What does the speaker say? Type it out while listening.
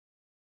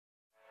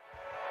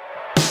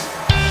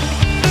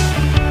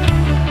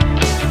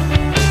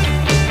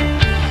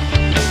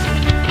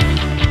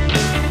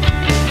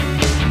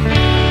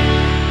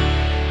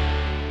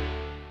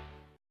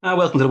And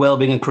welcome to the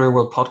Wellbeing and Career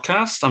World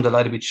podcast. I'm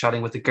delighted to be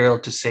chatting with a girl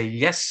to say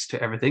yes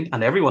to everything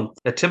and everyone.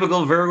 A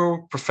typical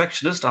Virgo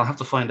perfectionist, I'll have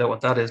to find out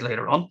what that is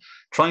later on,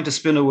 trying to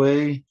spin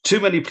away too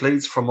many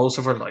plates for most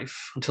of her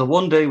life until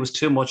one day was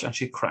too much and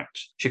she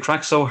cracked. She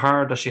cracked so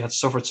hard that she had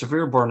suffered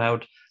severe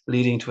burnout,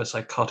 leading to a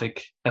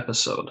psychotic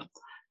episode.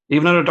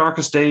 Even in her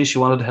darkest days, she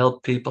wanted to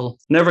help people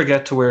never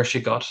get to where she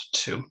got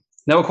to.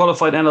 Now a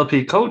qualified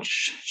NLP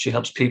coach, she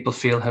helps people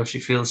feel how she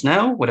feels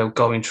now without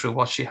going through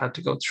what she had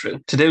to go through.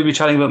 Today we'll be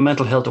chatting about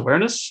mental health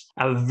awareness.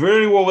 A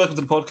very warm welcome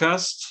to the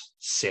podcast,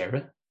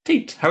 Sarah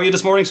Peat. How are you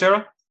this morning,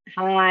 Sarah?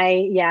 Hi,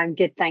 yeah, I'm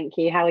good, thank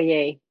you. How are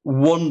you?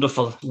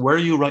 Wonderful. Where are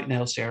you right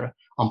now, Sarah,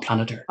 on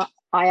planet Earth?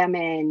 I am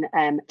in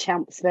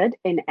Chelmsford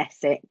in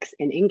Essex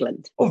in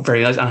England. Oh,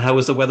 very nice. And how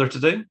is the weather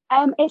today?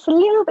 It's a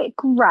little bit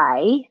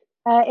grey.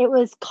 It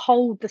was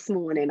cold this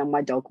morning on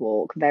my dog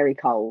walk, very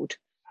cold.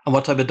 And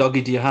what type of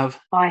doggy do you have?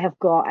 I have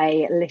got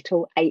a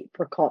little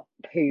apricot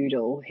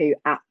poodle who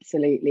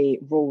absolutely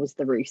rules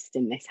the roost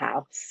in this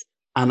house.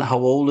 And how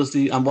old is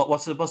the? And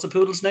what's the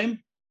poodle's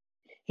name?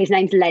 His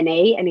name's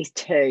Lenny, and he's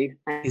 2.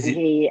 And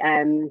he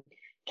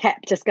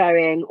kept us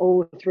going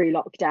all through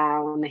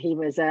lockdown. He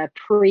was a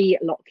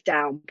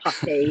pre-lockdown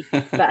puppy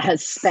that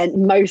has spent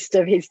most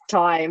of his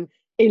time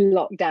in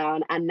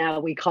lockdown, and now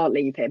we can't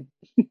leave him.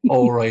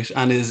 All right.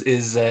 And is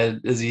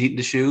he eating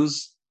the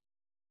shoes?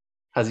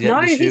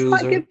 No, he's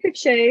quite good with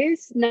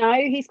shoes. No,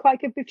 he's quite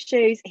good with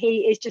shoes. He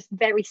is just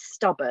very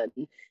stubborn.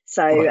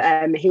 So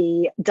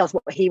he does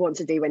what he wants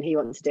to do when he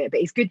wants to do it. But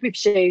he's good with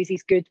shoes.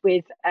 He's good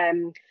with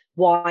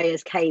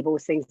wires,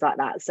 cables, things like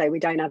that. So we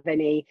don't have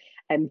any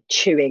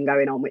chewing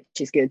going on, which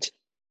is good.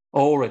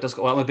 Oh, right. That's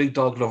good. Well, I'm a big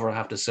dog lover, I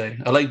have to say.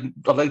 I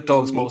like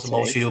dogs more than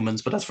most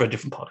humans, but that's for a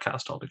different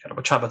podcast altogether.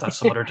 We'll chat about that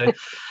some other day.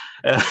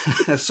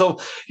 So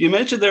you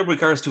mentioned there with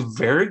regards to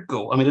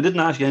Virgo. I mean, I didn't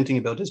ask you anything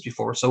about this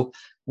before. So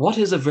what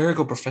is a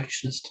Virgo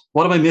perfectionist?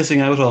 What am I missing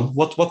out on?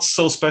 What's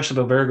so special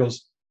about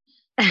Virgos?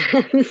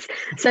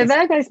 So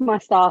Virgo is my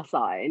star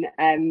sign,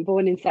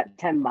 born in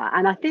September.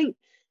 And I think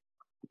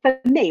for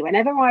me,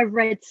 whenever I've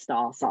read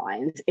star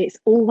signs, it's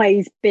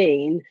always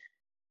been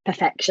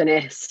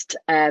perfectionist,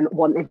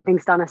 wanting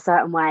things done a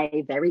certain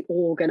way, very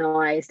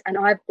organized, and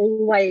I've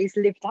always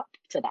lived up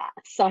to that.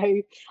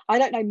 So I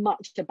don't know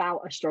much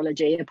about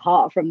astrology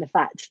apart from the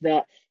fact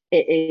that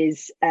it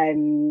is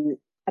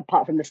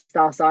apart from the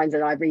star signs,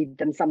 and I read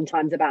them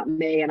sometimes about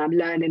me, and I'm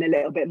learning a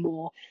little bit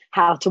more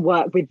how to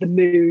work with the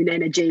moon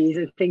energies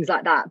and things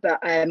like that. But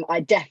I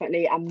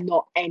definitely am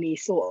not any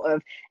sort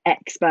of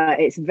expert.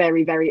 It's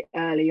very, very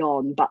early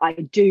on, but I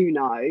do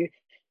know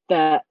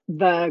that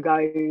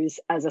Virgos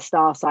as a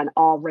star sign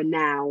are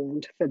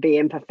renowned for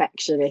being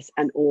perfectionist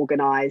and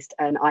organized,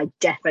 and I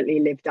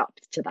definitely lived up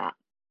to that.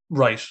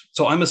 Right.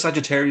 So I'm a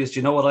Sagittarius. Do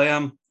you know what I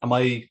am?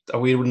 Are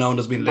we renowned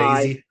as being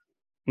lazy?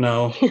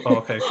 No. Oh,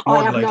 okay.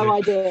 I have no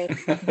idea.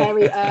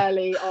 Very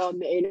early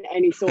on in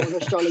any sort of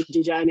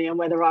astrology journey, and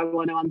whether I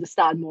want to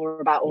understand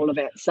more about all of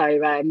it. So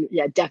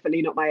yeah,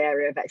 definitely not my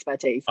area of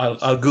expertise.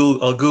 I'll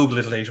Google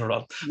it later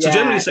on. Yeah, so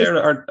generally,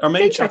 Sarah, our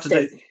main chat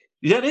today.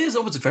 Yeah, it is.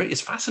 Oh,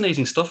 it's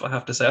fascinating stuff, I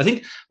have to say. I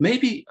think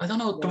maybe, I don't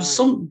know, there was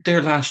some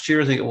there last year,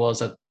 I think it was,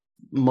 that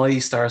my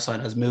star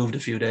sign has moved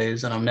a few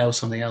days and I'm now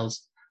something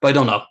else. But I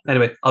don't know.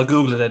 Anyway, I'll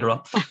Google it later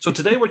on. So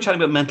today we're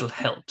chatting about mental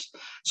health.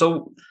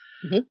 So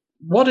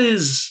what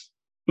is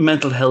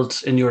mental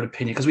health in your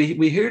opinion? Because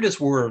we hear this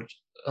word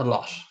a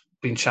lot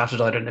being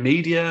chatted either in the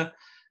media,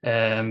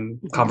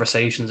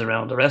 conversations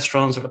around the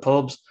restaurants or the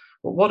pubs.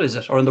 But what is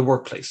it? Or in the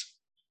workplace?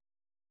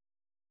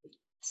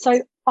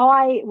 So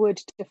I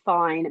would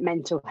define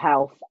mental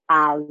health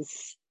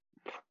as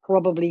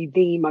probably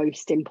the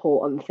most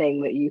important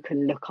thing that you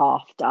can look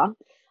after.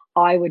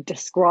 I would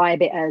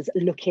describe it as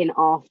looking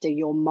after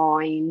your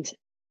mind,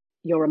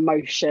 your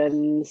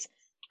emotions,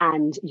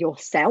 and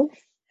yourself.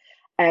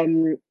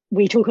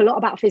 We talk a lot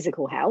about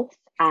physical health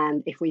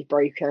and if we've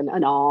broken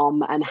an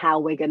arm and how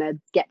we're going to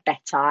get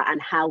better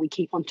and how we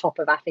keep on top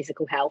of our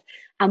physical health.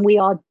 And we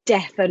are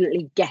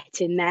definitely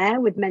getting there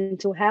with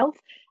mental health.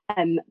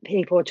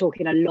 People are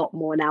talking a lot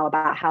more now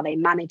about how they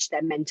manage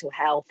their mental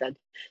health and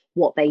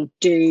what they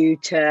do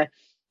to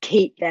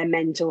keep their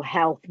mental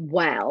health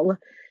well.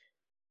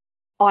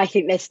 I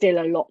think there's still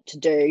a lot to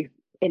do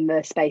in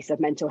the space of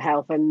mental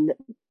health, and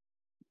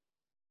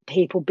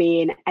people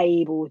being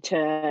able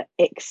to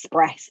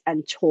express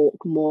and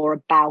talk more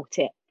about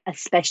it,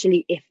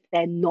 especially if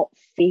they're not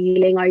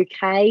feeling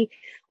okay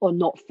or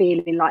not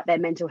feeling like their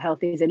mental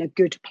health is in a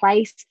good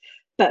place.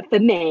 But for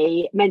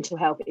me, mental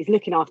health is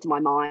looking after my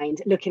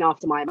mind, looking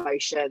after my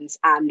emotions,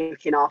 and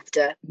looking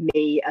after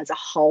me as a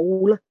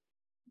whole.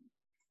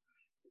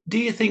 Do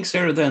you think,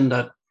 Sarah, then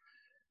that,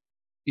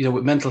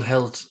 with mental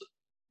health,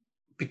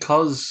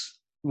 because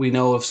we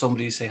know if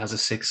somebody, say, has a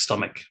sick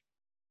stomach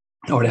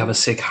or they have a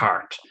sick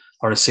heart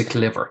or a sick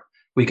liver,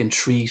 we can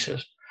treat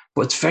it.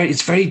 But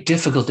it's very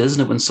difficult,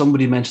 isn't it, when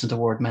somebody mentions the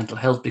word mental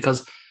health,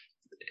 because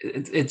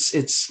it's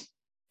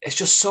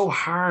just so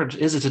hard,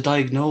 is it, to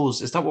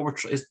diagnose? Is that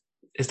what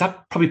is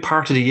that probably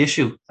part of the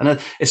issue? And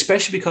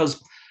especially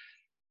because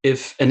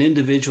if an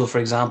individual, for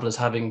example, is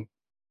having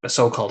a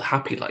so-called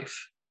happy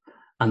life,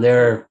 and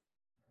they're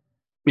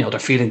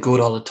feeling good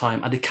all the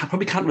time, and they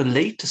probably can't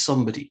relate to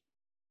somebody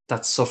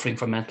that's suffering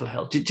from mental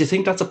health. Do you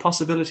think that's a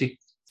possibility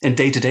in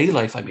day-to-day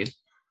life? I mean,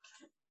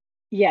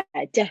 Yeah,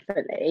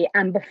 definitely.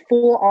 And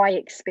before I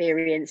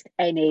experienced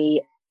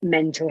any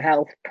mental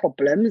health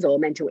problems or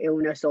mental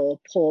illness or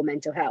poor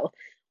mental health,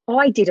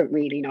 I didn't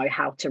really know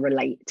how to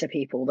relate to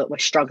people that were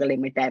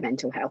struggling with their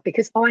mental health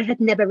because I had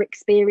never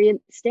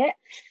experienced it.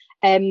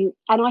 And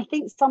I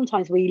think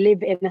sometimes we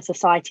live in a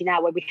society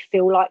now where we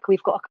feel like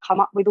we've got to come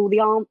up with all the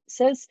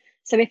answers.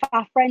 So if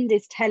our friend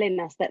is telling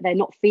us that they're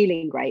not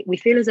feeling great, we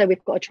feel as though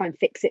we've got to try and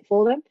fix it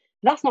for them.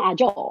 That's not our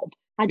job.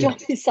 Our yeah, job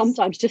is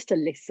sometimes just to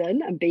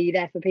listen and be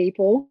there for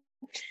people.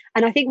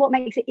 And I think what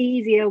makes it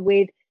easier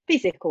with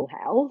physical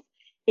health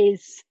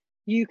is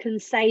you can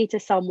say to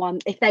someone,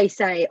 if they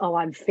say, "Oh,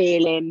 I've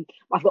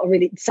got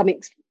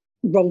something's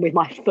wrong with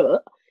my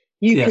foot,"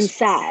 you can yes,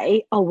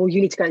 say, "Oh, well,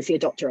 you need to go and see a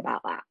doctor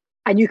about that."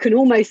 And you can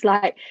almost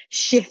like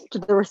shift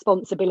the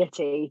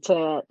responsibility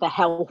to the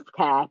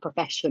healthcare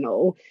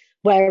professional.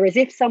 Whereas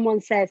if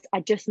someone says,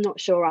 "I'm just not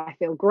sure I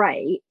feel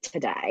great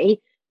today,"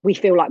 we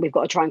feel like we've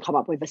got to try and come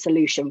up with a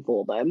solution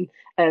for them.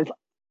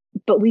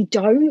 But we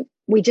don't.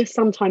 We just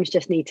sometimes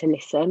just need to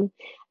listen.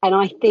 And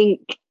I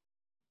think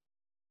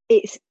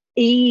it's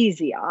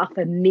easier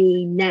for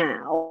me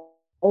now,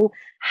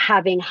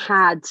 having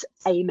had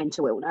a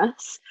mental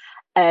illness,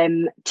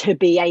 to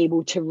be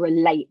able to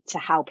relate to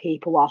how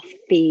people are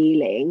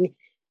feeling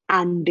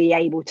and be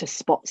able to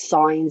spot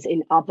signs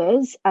in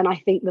others. And I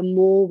think the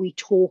more we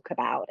talk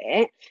about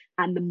it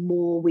and the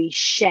more we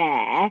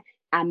share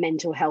our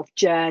mental health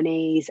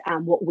journeys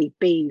and what we've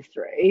been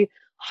through,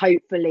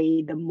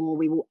 hopefully the more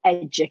we will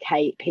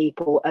educate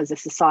people as a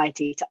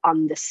society to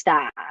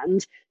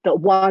understand that,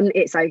 one,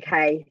 it's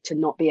okay to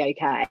not be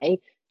okay,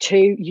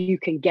 two, you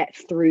can get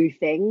through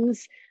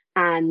things,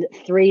 and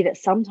three, that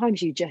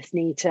sometimes you just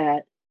need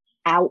to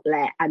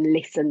outlet and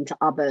listen to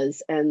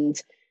others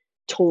and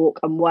talk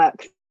and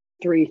work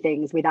through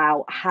things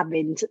without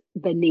having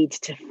the need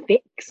to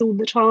fix all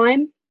the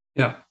time.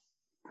 yeah.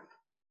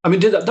 I mean,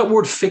 that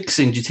word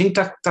fixing, do you think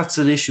that's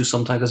an issue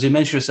sometimes? As you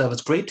mentioned yourself,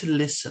 it's great to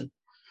listen,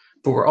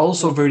 but we're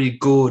also very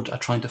good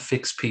at trying to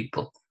fix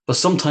people. But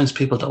sometimes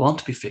people don't want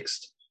to be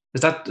fixed.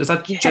 Is that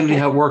generally Yeah,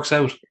 how it works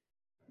out?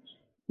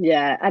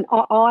 yeah. And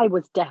I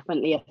was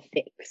definitely a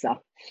fixer,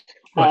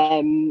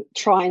 Right.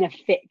 trying to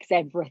fix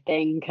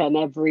everything and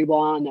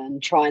everyone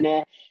and trying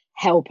to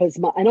help as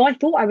much. And I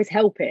thought I was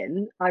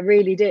helping, I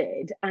really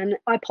did. And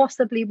I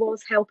possibly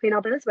was helping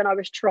others when I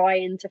was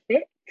trying to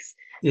fix,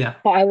 Yeah.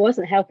 but I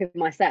wasn't helping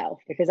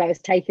myself because I was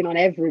taking on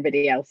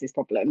everybody else's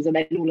problems. And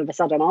then all of a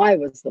sudden, I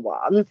was the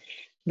one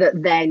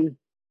that then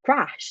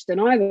crashed.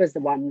 And I was the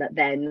one that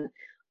then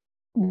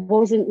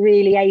wasn't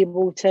really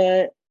able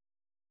to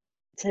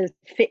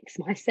fix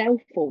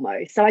myself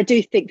almost. So I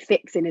do think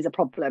fixing is a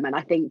problem. And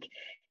I think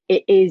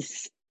it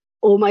is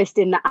almost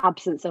in the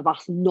absence of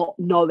us not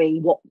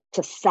knowing what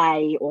to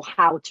say or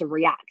how to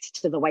react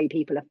to the way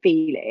people are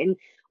feeling.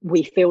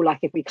 We feel like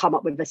if we come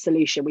up with a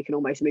solution, we can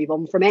almost move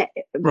on from it,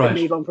 Right.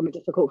 move on from a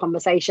difficult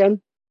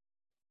conversation.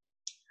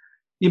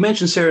 You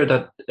mentioned, Sarah,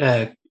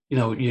 that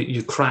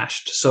you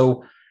crashed.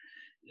 So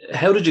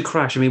how did you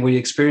crash? I mean, were you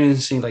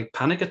experiencing like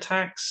panic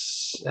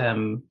attacks?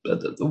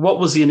 What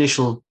was the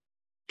initial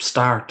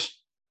start?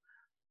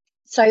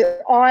 So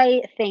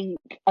I think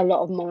a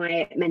lot of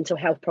my mental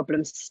health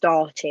problems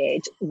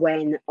started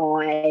when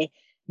I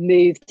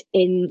moved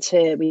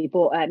into, we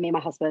bought, me and my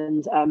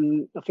husband,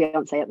 a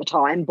fiance at the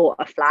time, bought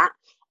a flat.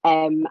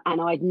 And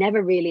I'd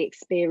never really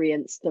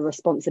experienced the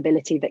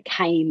responsibility that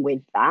came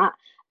with that.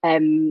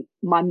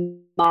 My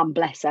mum,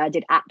 bless her,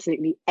 did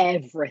absolutely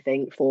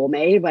everything for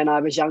me when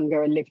I was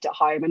younger and lived at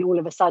home. And all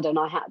of a sudden,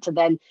 I had to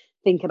then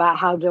think about,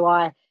 how do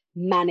I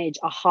manage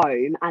a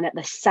home? And at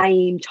the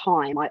same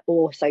time, I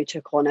also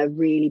took on a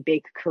really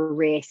big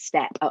career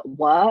step at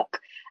work,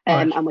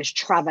 Right. and was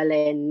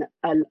traveling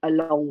a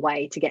long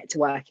way to get to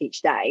work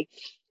each day.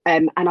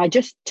 And I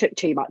just took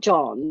too much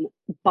on,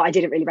 but I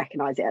didn't really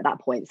recognize it at that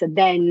point. So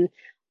then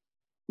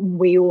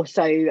we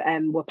also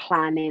were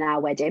planning our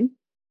wedding.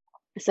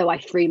 So I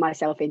threw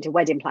myself into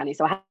wedding planning.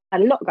 So I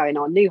had a lot going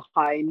on: new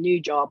home, new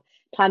job,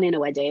 planning a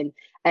wedding.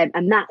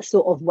 And that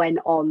sort of went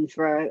on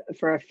for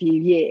a few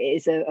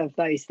years of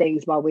those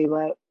things while we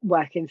were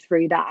working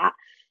through that.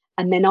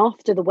 And then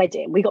after the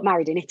wedding, we got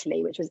married in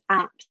Italy, which was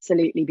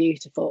absolutely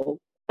beautiful.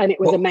 And it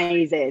was What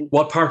amazing.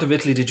 what part of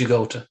Italy did you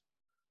go to?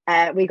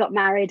 We got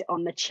married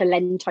on the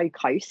Cilento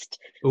coast,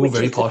 Oh, which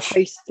very is the posh.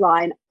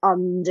 coastline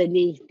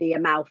underneath the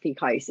Amalfi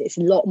Coast. It's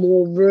a lot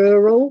more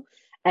rural,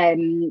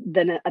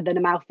 than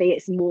Amalfi.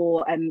 It's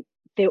more,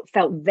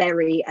 felt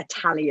very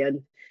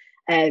Italian,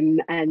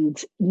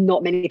 and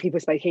not many people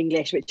spoke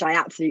English, which I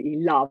absolutely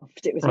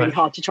loved. It was really Right.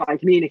 hard to try and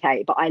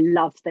communicate, but I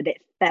loved that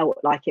it felt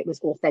like it was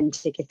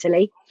authentic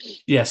Italy.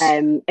 Yes.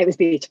 It was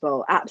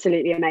beautiful,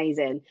 absolutely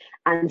amazing,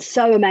 and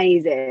so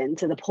amazing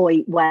to the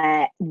point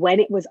where when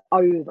it was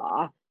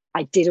over,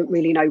 I didn't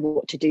really know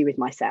what to do with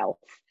myself.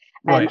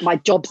 Right. My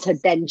jobs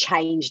had then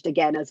changed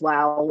again as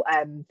well,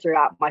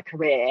 throughout my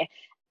career.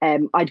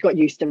 I'd got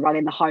used to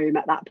running the home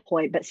at that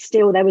point, but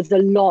still there was a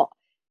lot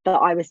that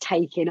I was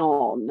taking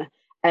on.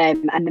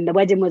 And then the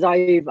wedding was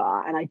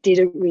over and I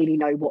didn't really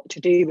know what to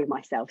do with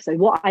myself. So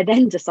what I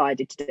then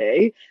decided to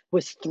do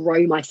was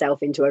throw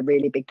myself into a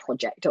really big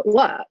project at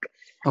work,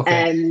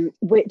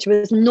 which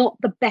was not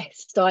the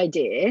best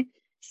idea.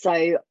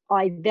 So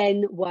I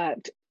then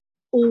worked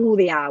all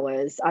the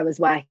hours. I was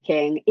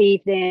working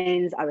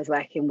evenings, I was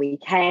working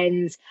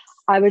weekends,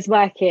 I was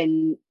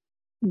working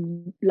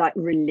like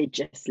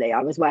religiously.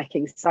 I was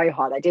working so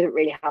hard. I didn't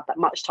really have that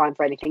much time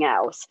for anything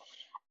else.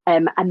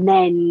 And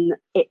then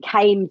it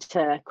came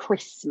to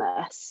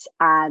Christmas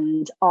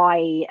and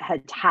I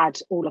had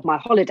all of my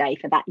holiday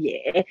for that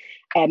year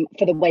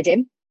for the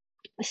wedding.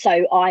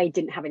 So I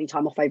didn't have any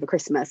time off over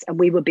Christmas and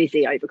we were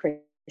busy over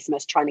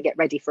Christmas trying to get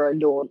ready for a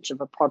launch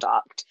of a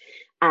product.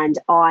 And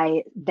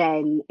I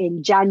then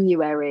in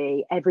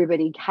January,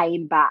 everybody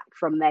came back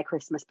from their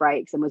Christmas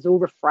breaks and was all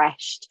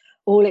refreshed,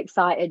 all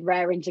excited,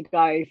 raring to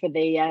go for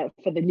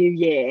the new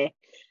year.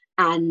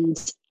 And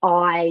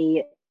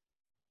I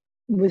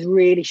was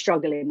really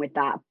struggling with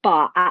that.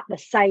 But at the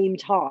same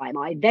time,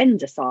 I then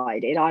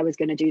decided I was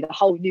going to do the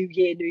whole new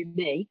year, new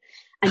me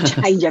and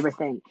change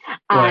everything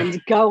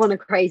and go on a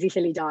crazy,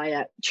 silly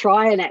diet,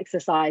 try and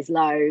exercise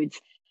loads,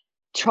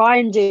 try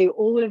and do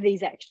all of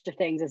these extra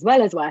things as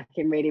well as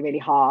working really, really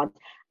hard.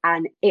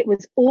 And it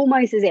was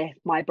almost as if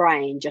my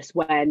brain just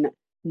went,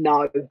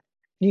 no,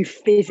 you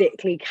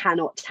physically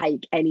cannot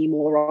take any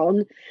more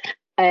on.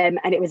 And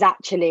it was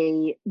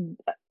actually,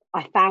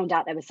 I found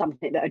out there was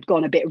something that had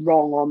gone a bit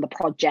wrong on the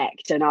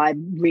project. And I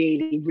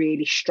really,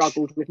 really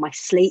struggled with my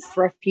sleep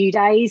for a few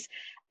days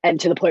and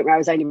to the point where I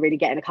was only really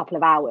getting a couple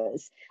of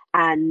hours.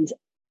 And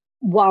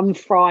one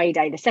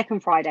Friday, the second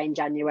Friday in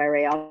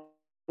January, I'll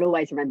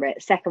always remember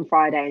it, second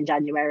Friday in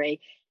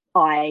January,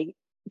 I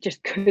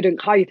just couldn't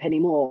cope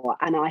anymore.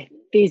 And I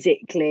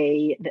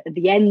physically, at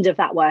the end of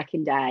that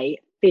working day,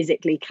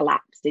 physically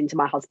collapsed into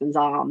my husband's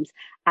arms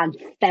and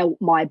felt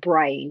my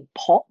brain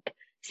pop.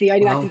 It's the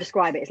only way I can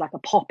describe it is like a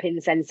popping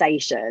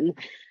sensation.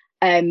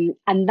 And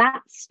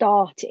that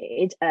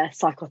started a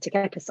psychotic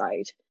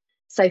episode.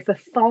 So for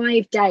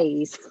 5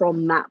 days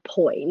from that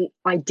point,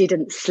 I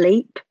didn't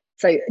sleep.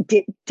 So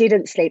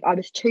didn't sleep. I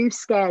was too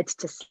scared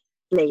to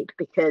sleep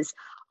because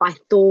I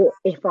thought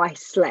if I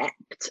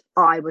slept,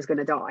 I was going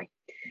to die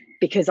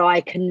because I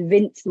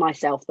convinced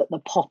myself that the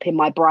pop in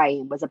my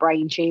brain was a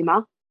brain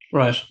tumor.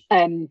 Right.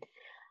 And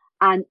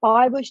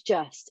I was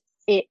just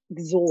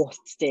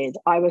exhausted.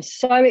 I was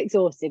so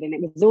exhausted and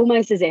it was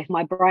almost as if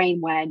my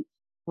brain went,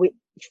 we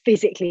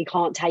physically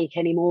can't take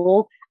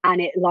anymore.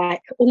 And it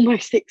like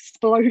almost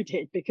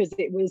exploded because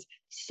it was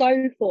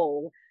so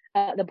full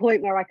at the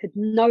point where I could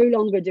no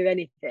longer do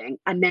anything.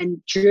 And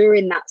then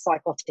during that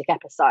psychotic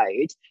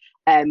episode,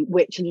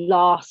 which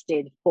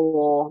lasted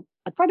for,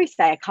 I'd probably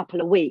say a couple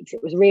of weeks,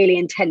 it was really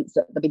intense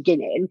at the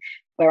beginning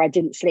where I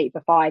didn't sleep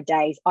for 5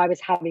 days. I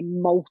was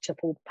having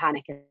multiple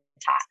panic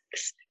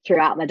attacks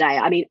throughout the day.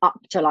 I mean, up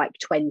to like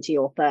 20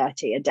 or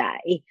 30 a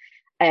day.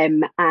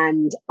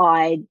 And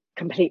I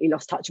completely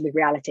lost touch with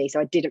reality. So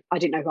I didn't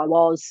know who I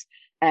was.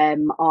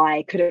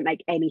 I couldn't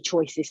make any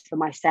choices for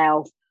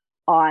myself.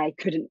 I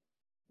couldn't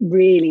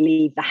really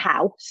leave the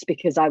house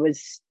because I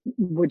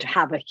would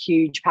have a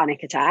huge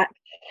panic attack.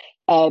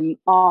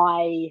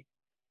 I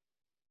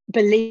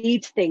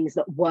believed things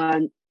that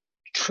weren't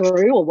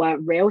true or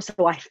weren't real.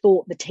 So I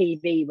thought the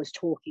TV was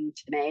talking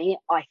to me.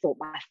 I thought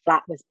my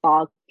flat was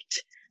bugged.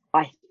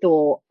 I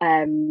thought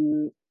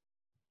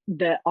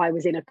that I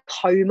was in a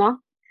coma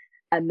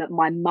and that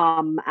my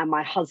mum and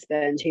my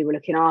husband who were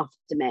looking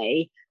after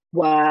me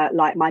were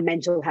like my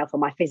mental health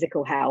and my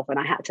physical health. And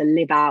I had to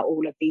live out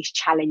all of these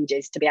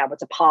challenges to be able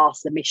to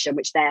pass the mission,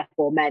 which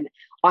therefore meant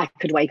I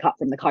could wake up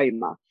from the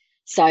coma.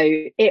 So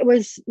it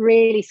was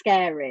really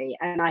scary.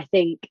 And I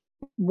think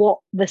what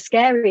the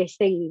scariest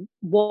thing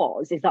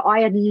was is that I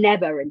had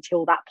never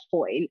until that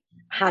point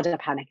had a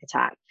panic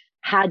attack,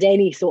 had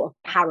any sort of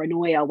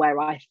paranoia where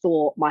I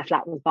thought my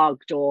flat was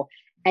bugged or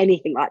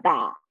anything like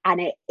that. And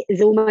it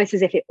is almost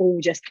as if it all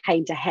just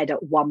came to head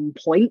at one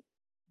point.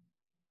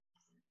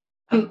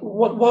 And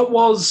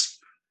what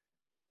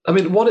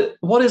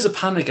is a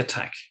panic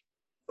attack?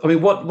 I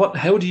mean,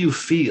 how do you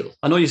feel?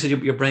 I know you said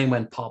your brain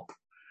went pop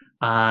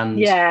and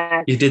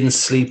you didn't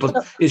sleep,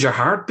 but is your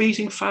heart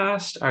beating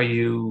fast? Are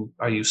you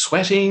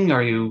sweating?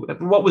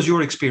 What was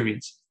your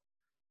experience?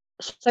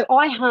 So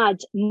I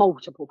had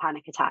multiple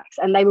panic attacks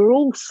and they were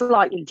all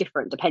slightly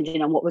different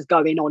depending on what was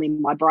going on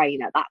in my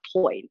brain at that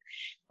point.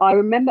 I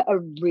remember a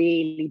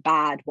really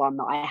bad one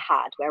that I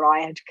had where I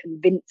had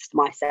convinced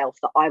myself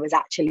that I was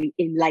actually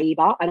in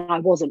labour and I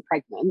wasn't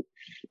pregnant,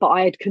 but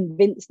I had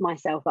convinced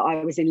myself that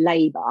I was in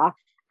labour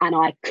and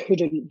I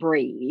couldn't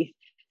breathe.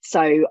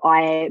 So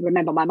I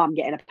remember my mum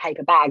getting a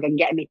paper bag and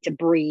getting me to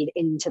breathe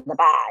into the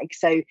bag.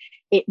 So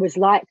it was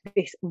like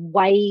this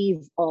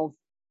wave of,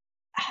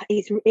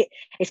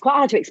 it's quite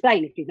hard to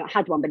explain if you've not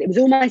had one, but it was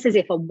almost as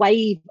if a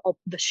wave of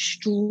the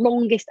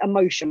strongest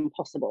emotion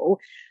possible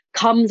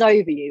comes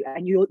over you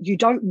and you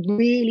don't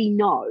really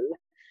know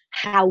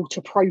how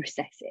to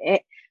process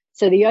it.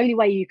 So the only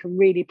way you can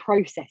really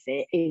process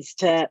it is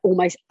to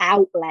almost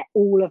outlet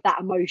all of that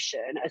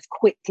emotion as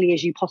quickly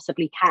as you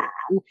possibly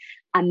can.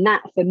 And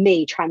that, for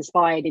me,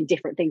 transpired in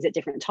different things at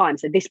different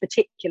times. So this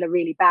particular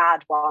really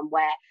bad one,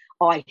 where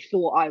I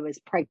thought I was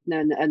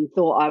pregnant and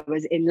thought I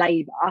was in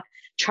labour,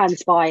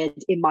 transpired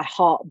in my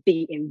heart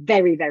beating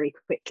very, very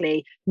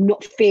quickly,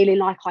 not feeling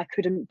like I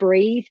couldn't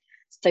breathe.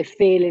 So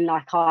feeling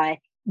like I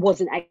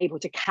wasn't able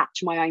to catch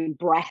my own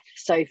breath.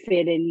 So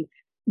feeling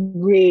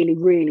really,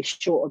 really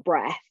short of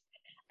breath.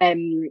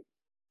 And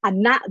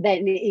that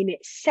then in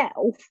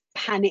itself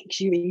panics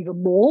you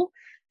even more.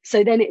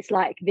 So then it's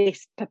like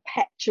this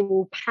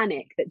perpetual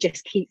panic that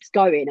just keeps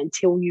going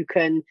until you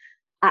can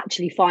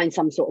actually find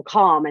some sort of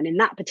calm. And in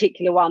that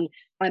particular one,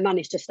 I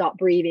managed to start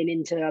breathing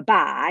into a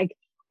bag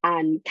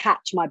and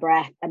catch my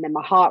breath. And then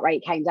my heart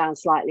rate came down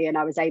slightly and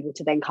I was able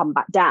to then come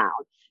back down.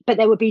 But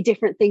there would be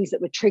different things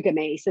that would trigger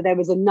me. So there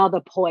was another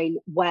point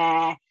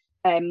where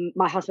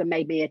my husband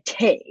made me a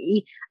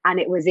tea and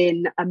it was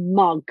in a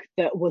mug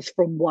that was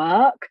from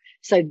work.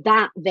 So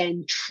that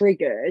then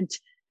triggered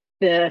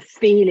the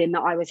feeling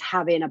that I was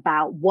having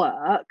about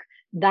work.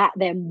 That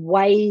then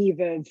wave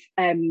of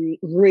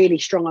really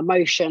strong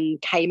emotion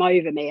came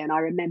over me. And I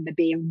remember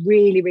being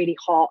really, really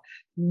hot,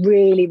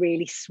 really,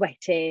 really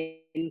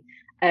sweating,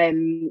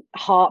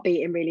 heart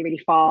beating really,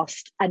 really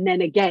fast. And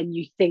then again,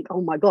 you think, oh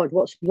my God,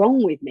 what's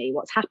wrong with me?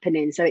 What's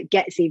happening? So it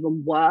gets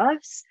even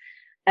worse.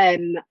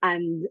 And I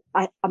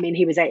mean,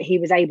 he was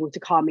able to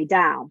calm me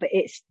down, but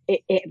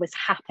it was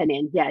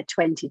happening,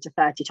 20 to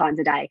 30 times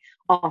a day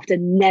after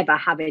never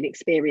having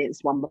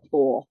experienced one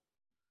before.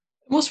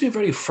 It must be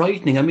very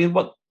frightening. I mean,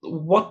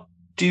 what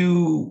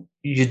do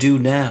you do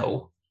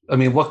now? I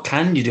mean, what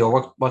can you do,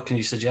 or what can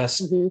you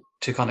suggest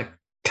to kind of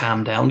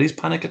calm down these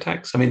panic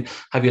attacks? I mean,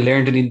 have you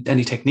learned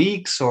any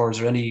techniques, or is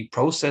there any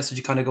process that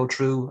you kind of go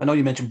through? I know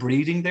you mentioned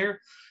breathing there,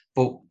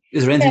 but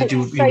is there anything that you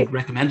would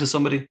recommend to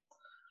somebody?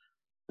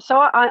 So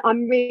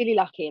I'm really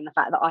lucky in the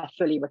fact that I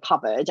fully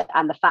recovered,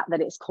 and the fact that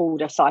it's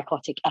called a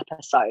psychotic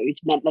episode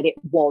meant that it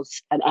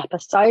was an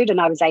episode and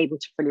I was able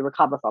to fully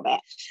recover from it.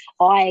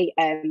 I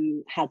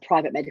had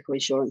private medical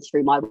insurance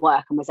through my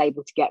work and was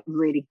able to get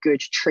really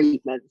good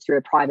treatment through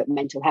a private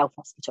mental health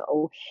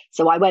hospital.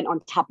 So I went on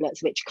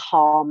tablets which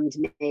calmed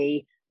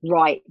me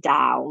right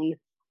down.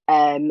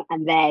 And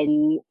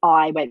then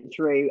I went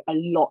through a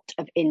lot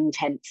of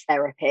intense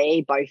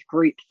therapy, both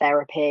group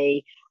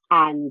therapy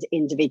and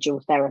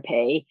individual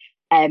therapy.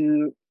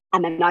 And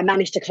then I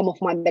managed to come off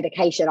my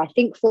medication, I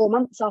think 4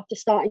 months after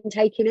starting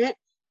taking it.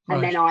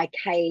 And then I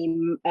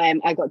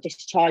got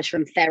discharged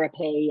from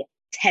therapy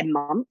 10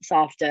 months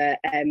after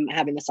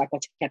having the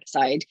psychotic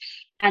episode.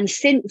 And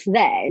since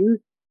then,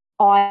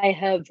 I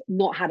have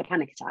not had a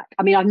panic attack.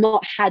 I mean, I've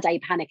not had a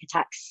panic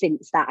attack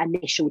since that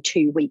initial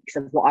 2 weeks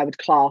of what I would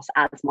class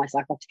as my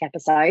psychotic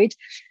episode.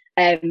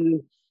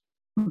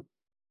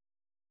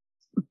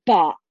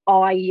 But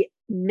I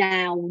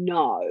now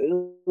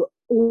know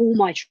all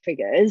my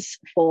triggers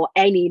for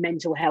any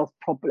mental health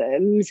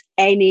problems,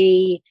 so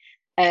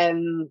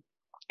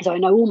I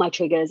know all my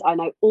triggers. I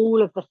know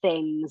all of the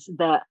things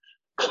that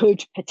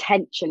could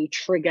potentially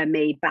trigger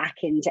me back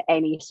into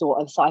any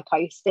sort of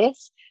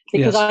psychosis,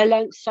 because I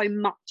learned so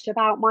much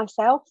about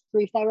myself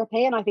through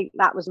therapy, and I think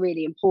that was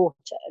really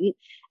important.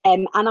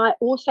 And I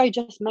also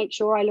just make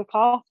sure I look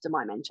after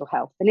my mental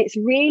health, and it's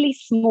really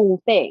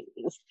small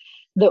things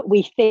that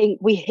we think,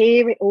 we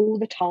hear it all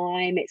the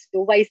time, it's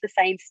always the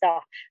same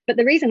stuff, but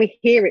the reason we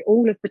hear it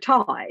all of the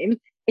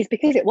time is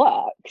because it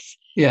works.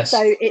 So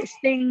it's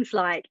things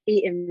like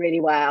eating really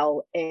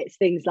well, it's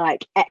things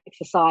like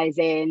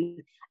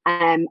exercising,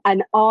 and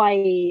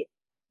I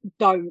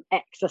don't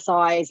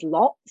exercise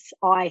lots.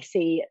 I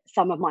see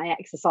some of my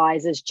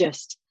exercise as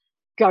just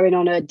going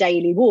on a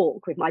daily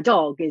walk with my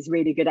dog is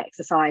really good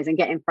exercise, and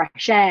getting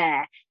fresh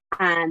air.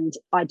 And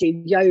I do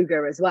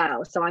yoga as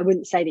well. So I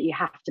wouldn't say that you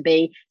have to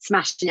be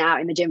smashing out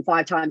in the gym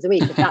 5 times a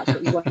week. If that's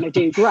what you want to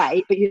do,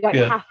 great. But you don't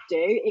have to.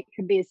 It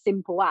can be as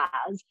simple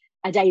as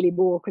a daily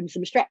walk and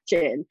some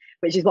stretching,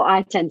 which is what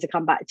I tend to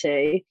come back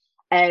to.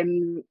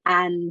 And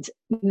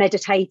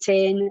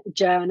meditating,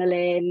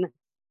 journaling,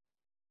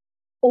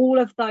 all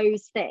of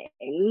those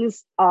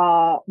things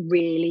are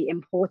really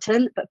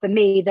important. But for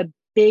me, the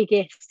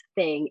biggest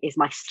thing is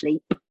my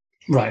sleep.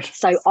 Right.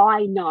 So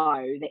I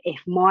know that if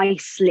my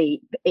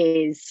sleep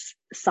is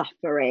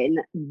suffering,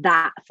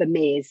 that for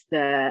me is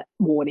the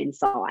warning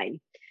sign.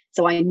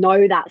 So I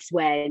know that's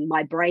when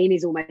my brain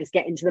is almost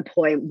getting to the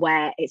point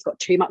where it's got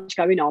too much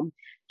going on,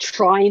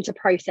 trying to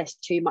process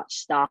too much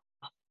stuff,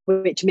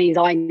 which means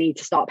I need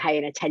to start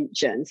paying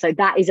attention. So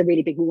that is a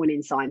really big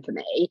warning sign for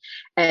me.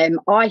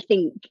 I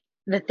think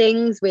the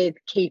things with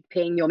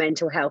keeping your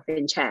mental health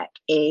in check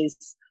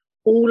is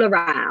all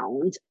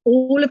around,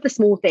 all of the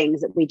small things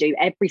that we do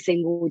every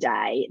single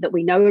day that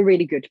we know are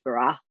really good for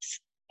us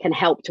can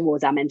help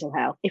towards our mental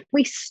health. If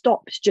we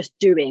stopped just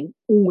doing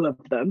all of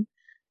them,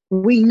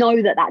 we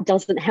know that that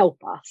doesn't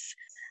help us.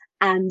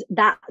 And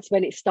that's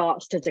when it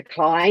starts to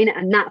decline.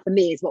 And that for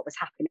me is what was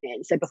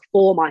happening. So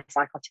before my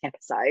psychotic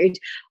episode,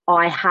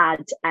 I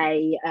had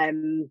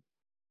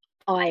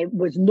I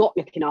was not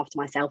looking after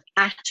myself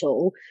at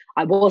all.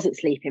 I wasn't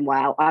sleeping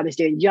well. I was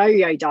doing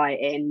yo-yo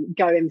dieting,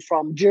 going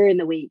from during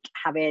the week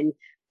having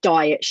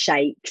diet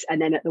shakes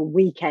and then at the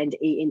weekend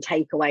eating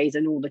takeaways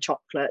and all the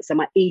chocolate. So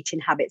my eating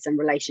habits and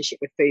relationship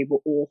with food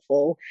were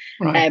awful.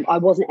 Right. I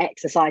wasn't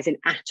exercising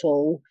at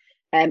all.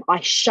 I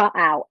shut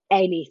out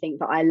anything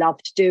that I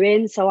loved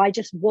doing. So I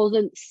just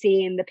wasn't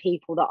seeing the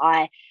people that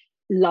I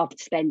loved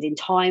spending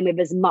time with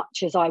as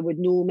much as I would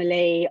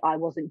normally. I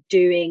wasn't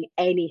doing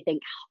anything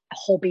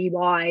hobby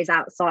wise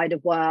outside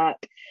of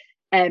work.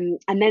 And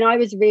then I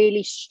was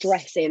really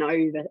stressing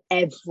over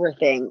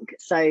everything.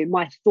 So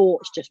my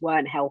thoughts just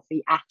weren't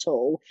healthy at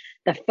all.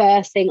 The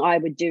first thing I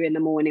would do in the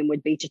morning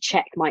would be to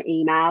check my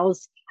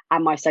emails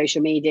and my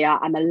social media.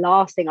 And the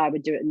last thing I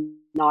would do at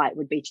night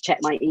would be to check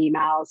my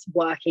emails,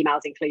 work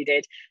emails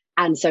included,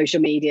 and social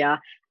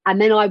media.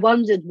 And then I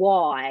wondered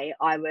why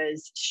I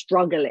was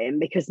struggling,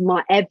 because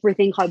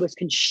everything I was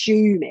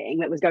consuming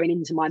that was going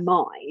into my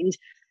mind,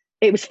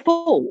 it was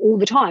full all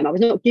the time. I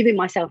was not giving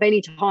myself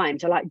any time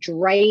to like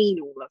drain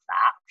all of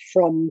that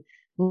from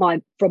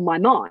my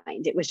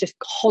mind. It was just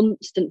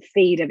constant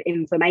feed of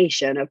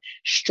information, of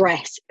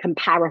stress,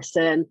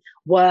 comparison,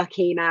 work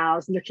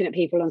emails, looking at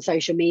people on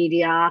social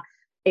media.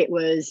 It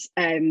was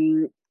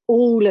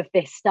all of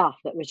this stuff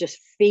that was just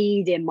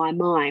feeding my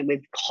mind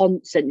with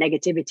constant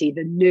negativity,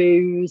 the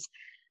news.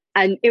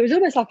 And it was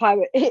almost like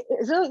it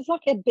was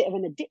like a bit of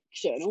an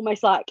addiction,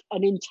 almost like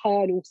an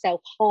internal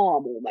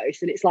self-harm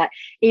almost. And it's like,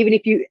 even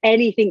if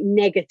anything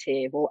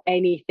negative or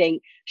anything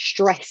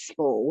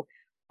stressful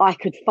I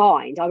could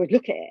find, I would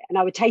look at it and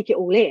I would take it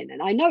all in.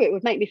 And I know it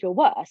would make me feel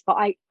worse, but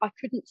I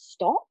couldn't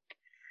stop.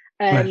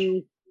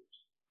 Right.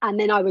 And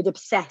then I would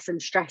obsess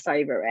and stress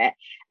over it.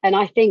 And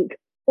I think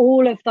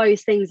all of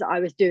those things that I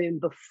was doing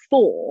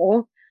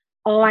before,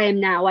 I am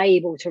now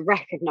able to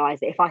recognize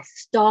that if I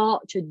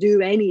start to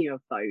do any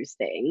of those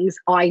things,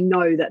 I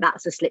know that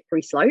that's a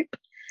slippery slope.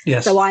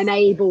 Yes. So I'm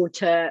able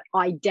to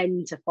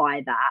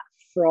identify that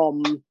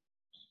from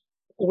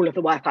all of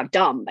the work I've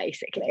done,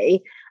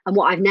 basically. And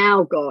what I've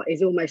now got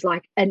is almost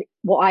like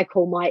what I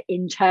call my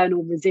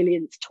internal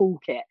resilience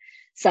toolkit.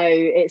 So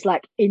it's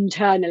like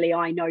internally,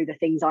 I know the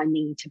things I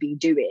need to be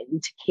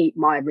doing to keep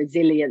my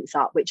resilience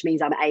up, which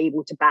means I'm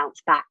able to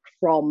bounce back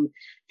from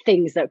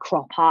things that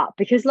crop up,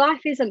 because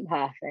life isn't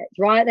perfect,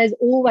 right? There's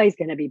always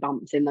going to be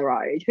bumps in the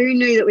road. Who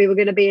knew that we were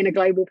going to be in a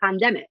global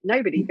pandemic?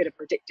 Nobody could have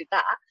predicted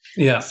that.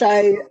 Yeah.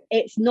 So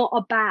it's not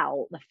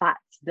about the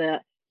fact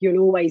that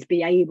you'll always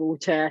be able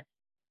to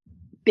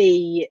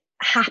be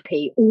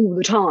happy all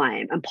the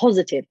time and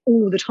positive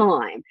all the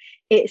time.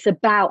 It's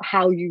about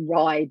how you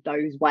ride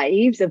those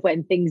waves of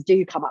when things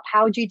do come up.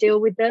 How do you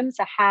deal with them?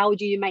 So how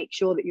do you make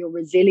sure that you're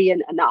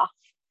resilient enough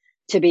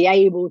to be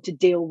able to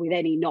deal with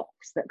any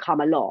knocks that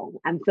come along?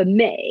 And for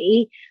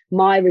me,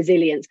 my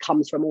resilience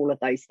comes from all of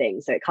those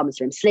things. So it comes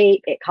from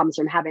sleep, it comes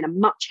from having a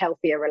much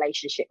healthier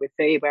relationship with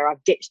food, where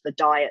I've ditched the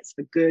diets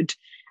for good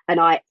and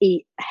I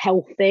eat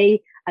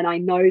healthy and I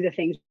know the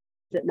things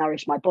that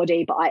nourish my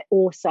body, but I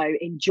also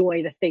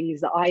enjoy the things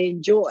that I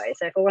enjoy.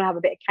 So if I want to have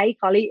a bit of cake,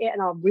 I'll eat it and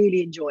I'll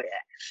really enjoy it.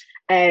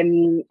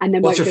 And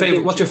then what's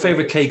your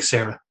favorite cake,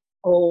 Sarah?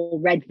 Oh,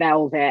 red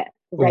velvet.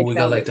 Red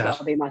velvet like that.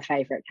 That'll be my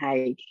favorite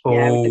cake.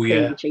 Oh, with the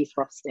cream and cheese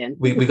frosting.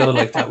 We gotta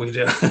like that. We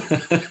do.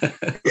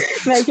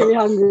 Making me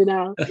hungry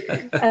now.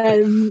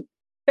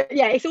 But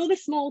yeah, it's all the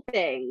small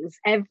things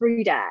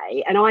every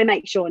day, and I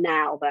make sure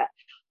now that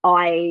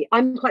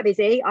I'm quite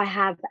busy. I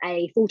have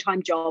a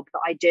full-time job that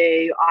I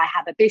do. I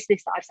have a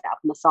business that I've set up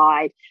on the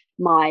side.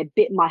 My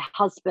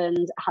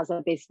husband has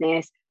a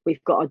business.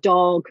 We've got a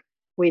dog.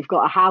 We've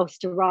got a house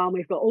to run.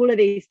 We've got all of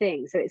these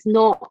things. So it's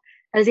not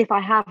as if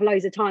I have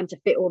loads of time to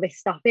fit all this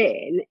stuff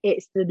in.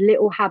 It's the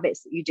little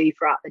habits that you do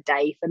throughout the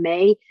day for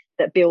me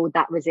that build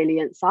that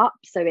resilience up.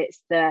 So it's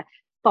the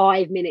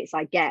 5 minutes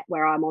I get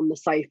where I'm on the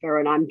sofa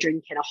and I'm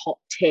drinking a hot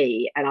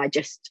tea and I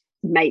just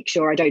make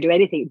sure I don't do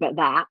anything but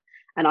that.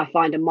 And I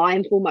find a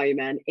mindful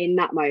moment in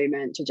that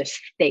moment to just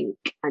think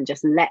and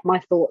just let my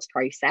thoughts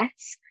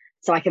process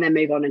so I can then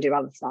move on and do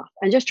other stuff.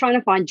 And just trying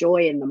to find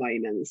joy in the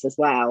moments as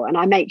well. And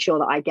I make sure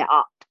that I get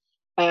up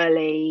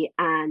early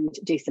and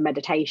do some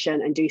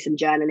meditation and do some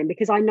journaling,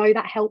 because I know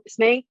that helps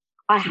me.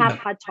 I have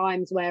had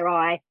times where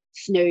I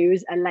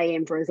snooze and lay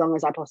in for as long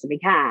as I possibly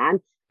can.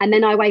 And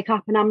then I wake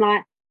up and I'm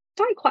like,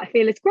 don't quite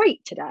feel as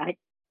great today.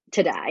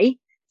 Right.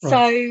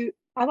 So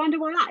I wonder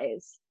what that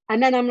is.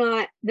 And then I'm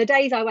like, the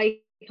days I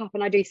wake up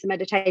and I do some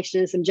meditation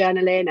and some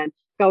journaling and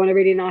go on a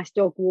really nice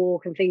dog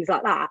walk and things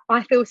like that,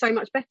 I feel so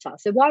much better.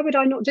 So why would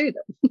I not do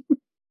them?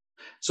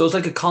 So it's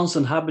like a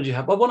constant habit you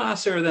have. I want to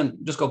ask Sarah then,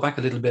 just go back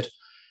a little bit,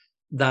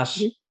 that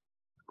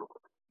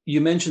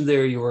you mentioned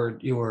there you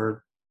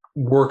were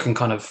working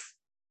kind of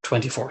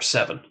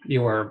 24/7.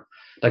 You were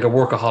like a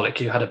workaholic.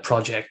 You had a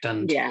project,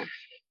 and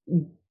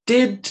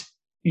did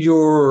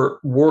your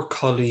work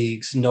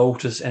colleagues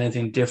notice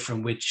anything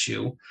different with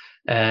you?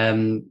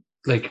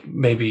 Like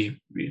maybe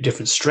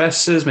different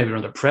stresses, maybe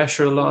under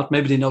pressure a lot,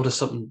 maybe they noticed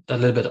something a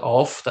little bit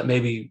off that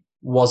maybe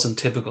wasn't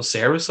typical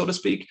Sarah, so to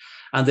speak.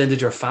 And then did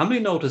your family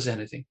notice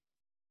anything?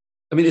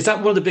 I mean, is that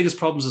one of the biggest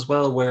problems as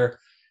well, where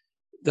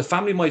the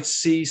family might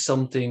see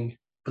something,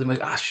 but they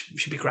might,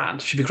 she'd be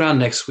grand. She'd be grand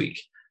next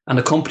week. And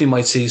the company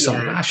might see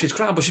something, she's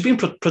grand, but she's being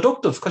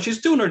productive because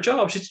she's doing her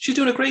job. She's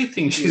doing a great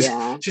thing. She's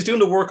doing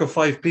the work of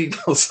 5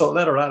 people, so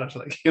let her at it.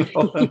 Like, you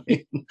know what I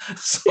mean?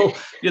 So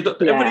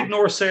everybody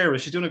ignores Sarah.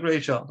 She's doing a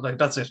great job. Like,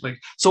 that's it. Like,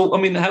 so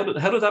I mean, how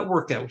did that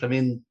work out? I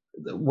mean,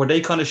 were they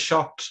kind of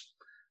shocked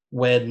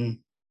when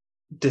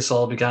this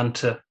all began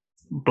to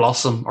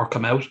blossom or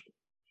come out?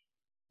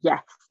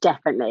 Yes,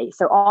 definitely.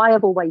 So I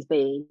have always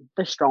been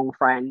the strong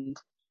friend,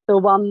 the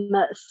one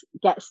that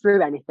gets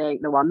through anything,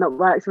 the one that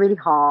works really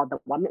hard, the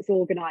one that's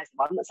organised, the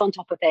one that's on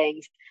top of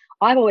things.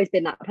 I've always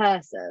been that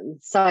person.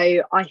 So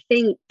I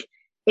think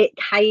it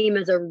came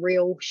as a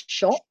real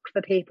shock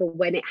for people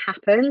when it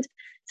happened.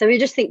 So we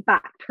just think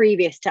back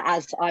previous to,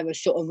 as I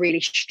was sort of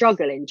really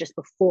struggling just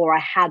before I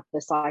had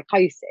the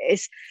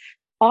psychosis,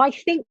 I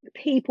think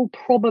people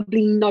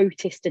probably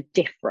noticed a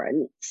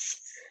difference.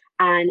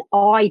 And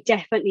I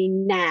definitely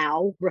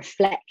now,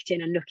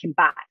 reflecting and looking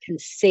back, can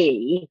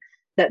see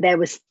that there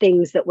was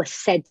things that were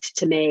said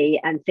to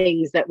me and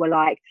things that were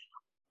like,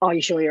 are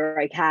you sure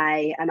you're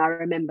okay? And I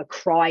remember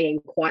crying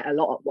quite a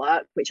lot at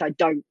work, which I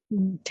don't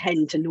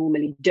tend to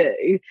normally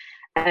do.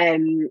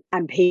 And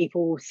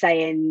people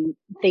saying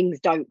things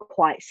don't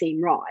quite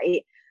seem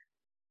right.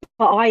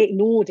 But I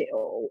ignored it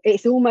all.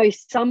 It's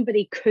almost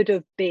somebody could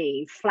have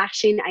been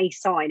flashing a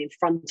sign in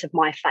front of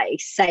my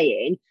face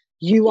saying,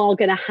 you are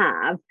going to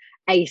have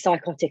a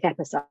psychotic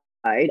episode,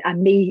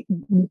 and me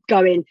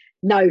going,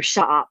 no,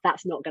 shut up,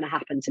 that's not going to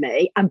happen to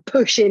me, and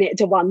pushing it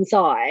to one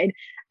side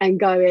and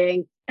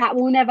going, that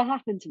will never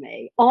happen to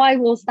me. I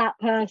was that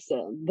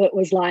person that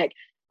was like,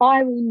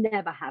 I will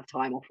never have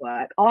time off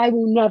work. I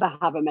will never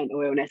have a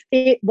mental illness.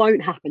 It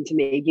won't happen to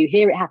me. You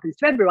hear it happens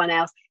to everyone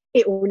else.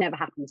 It will never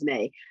happen to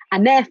me.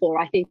 And therefore,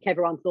 I think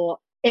everyone thought,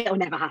 it'll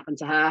never happen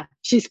to her.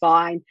 She's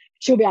fine.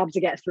 She'll be able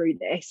to get through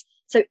this.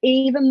 So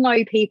even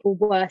though people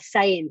were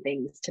saying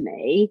things to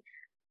me,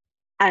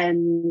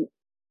 and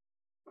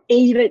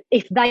even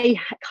if they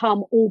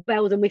come all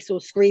bells and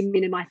whistles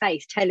screaming in my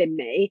face, telling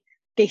me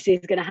this is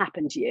going to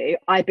happen to you,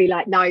 I'd be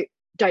like, no,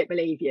 don't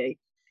believe you.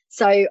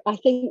 So I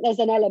think there's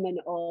an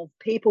element of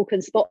people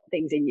can spot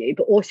things in you,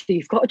 but also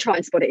you've got to try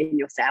and spot it in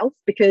yourself,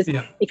 because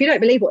if you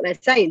don't believe what they're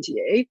saying to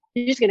you,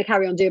 you're just going to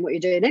carry on doing what you're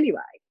doing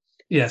anyway.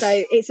 Yes.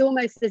 So it's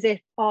almost as if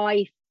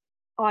I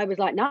was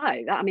like,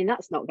 no,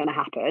 that's not going to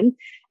happen.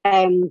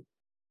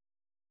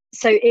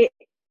 So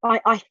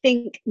I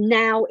think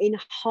now in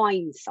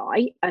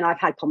hindsight, and I've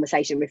had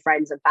conversation with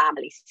friends and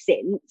family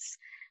since,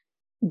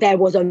 there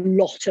was a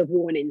lot of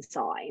warning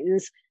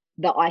signs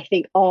that I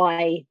think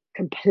I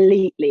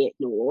completely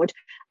ignored.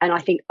 And I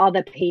think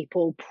other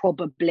people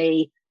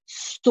probably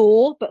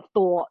saw but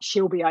thought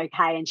she'll be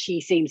okay, and she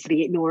seems to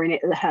be ignoring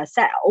it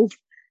herself.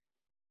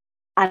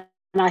 And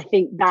I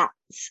think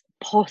that's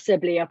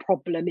possibly a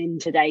problem in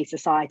today's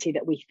society,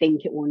 that we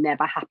think it will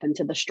never happen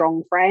to the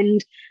strong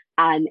friend,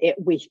 and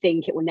we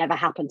think it will never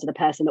happen to the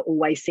person that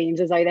always seems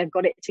as though they've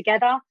got it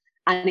together.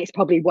 And it's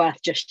probably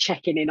worth just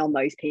checking in on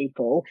those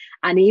people.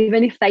 And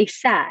even if they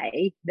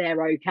say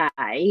they're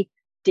okay,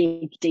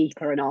 dig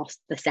deeper and ask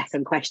the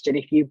second question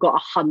if you've got a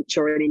hunch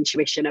or an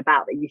intuition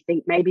about that you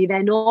think maybe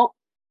they're not.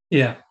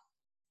 Yeah.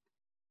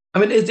 I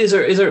mean, is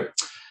there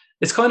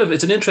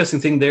it's an interesting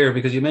thing there,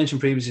 because you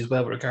mentioned previously as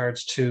well with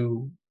regards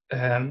to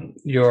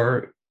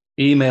your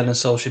email and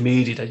social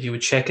media, that you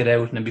would check it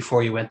out, and then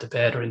before you went to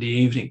bed or in the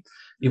evening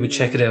you would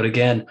check it out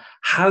again.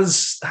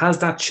 Has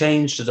that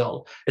changed at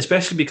all?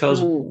 Especially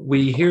because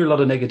we hear a lot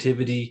of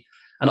negativity,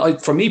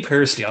 and for me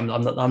personally, I'm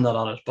not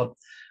on it, but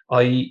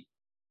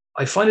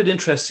I find it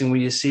interesting when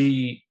you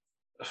see,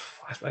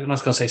 I'm not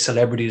going to say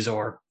celebrities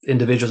or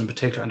individuals in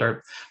particular,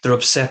 and they're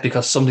upset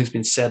because something's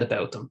been said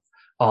about them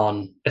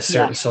on a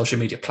certain social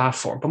media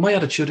platform. But my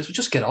attitude is, well,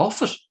 just get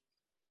off it.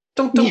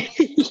 Don't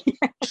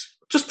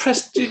just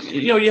press.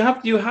 You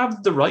have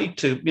the right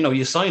to.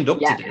 You signed up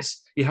to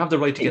this. You have the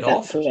right to get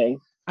off it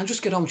and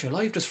just get on with your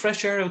life. Just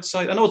fresh air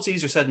outside. I know it's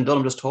easier said than done.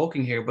 I'm just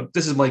talking here, but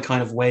this is my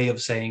kind of way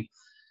of saying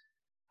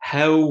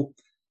how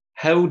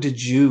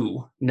did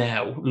you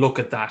now look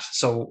at that?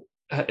 So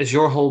is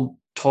your whole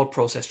thought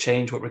process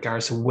change with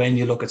regards to when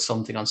you look at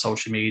something on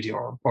social media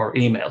or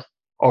email,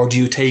 or do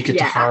you take it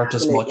to heart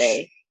as much?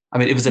 I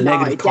mean, if it's a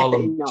negative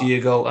column, do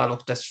you go, oh,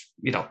 look, that's,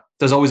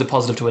 there's always a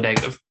positive to a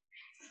negative.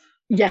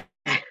 Yeah,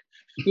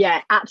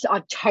 absolutely.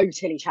 I've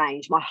totally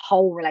changed my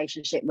whole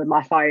relationship with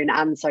my phone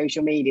and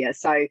social media.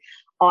 So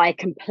I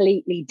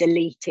completely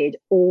deleted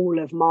all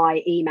of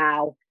my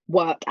email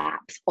work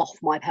apps off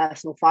my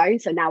personal phone.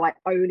 So now I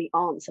only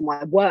answer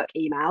my work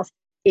emails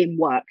in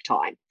work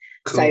time.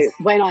 Cool. So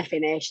when I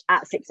finish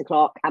at 6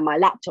 o'clock and my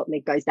laptop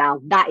lid goes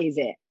down, that is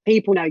it.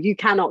 People know you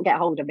cannot get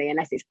hold of me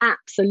unless it's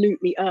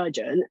absolutely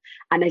urgent.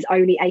 And there's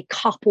only a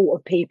couple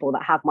of people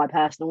that have my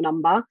personal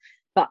number,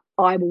 but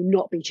I will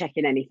not be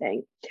checking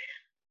anything.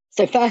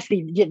 So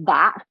firstly,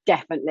 that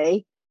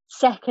definitely.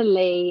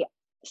 Secondly,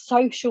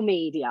 social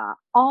media.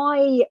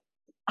 I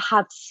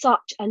had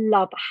such a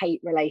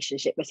love-hate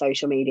relationship with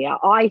social media.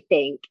 I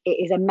think it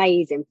is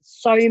amazing for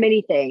so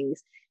many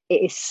things.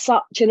 It is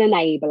such an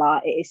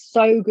enabler. It is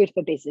so good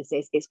for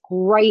businesses. It's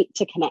great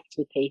to connect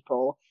with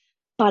people,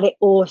 but it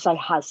also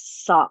has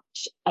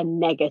such a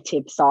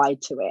negative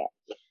side to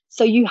it.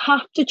 So you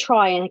have to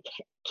try and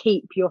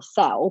keep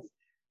yourself,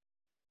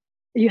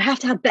 you have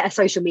to have better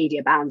social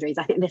media boundaries.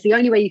 I think that's the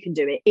only way you can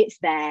do it. It's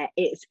there,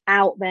 it's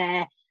out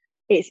there,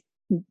 it's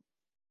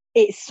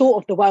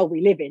sort of the world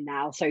we live in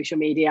now, social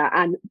media,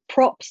 and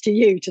props to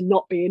you to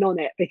not being on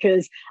it,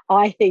 because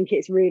I think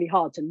it's really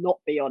hard to not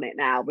be on it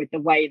now with the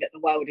way that the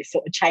world is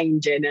sort of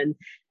changing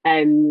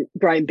and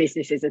growing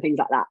businesses and things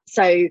like that.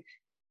 So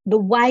the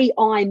way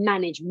I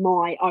manage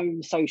my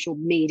own social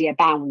media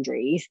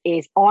boundaries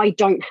is I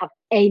don't have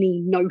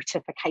any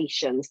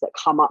notifications that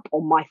come up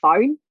on my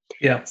phone.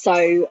 Yeah.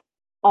 So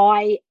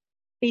I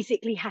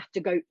physically have to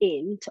go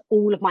into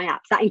all of my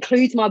apps. That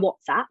includes my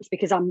WhatsApps,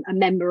 because I'm a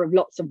member of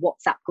lots of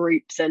WhatsApp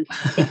groups. And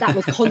if that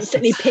was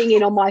constantly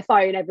pinging on my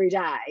phone every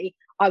day,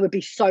 I would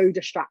be so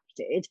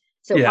distracted.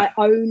 So I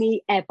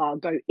only ever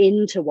go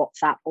into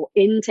WhatsApp or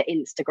into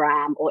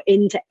Instagram or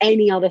into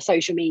any other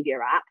social media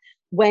app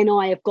when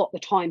I have got the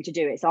time to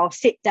do it. So I'll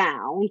sit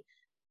down,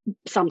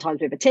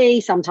 sometimes with a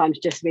tea, sometimes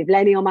just with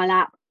Lenny on my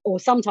lap, or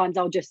sometimes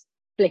I'll just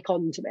flick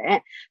onto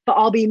it, but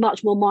I'll be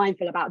much more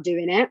mindful about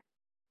doing it.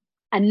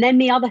 And then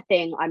the other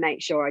thing I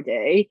make sure I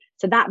do,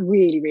 so that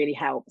really, really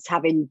helps,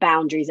 having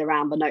boundaries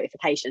around the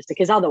notifications,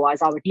 because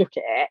otherwise I would look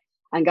at it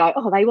and go,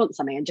 oh, they want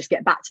something, and just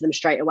get back to them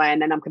straight away.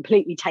 And then I'm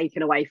completely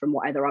taken away from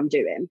whatever I'm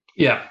doing.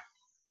 Yeah.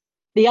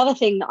 The other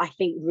thing that I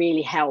think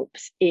really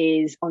helps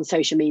is on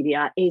social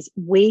media is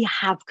we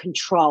have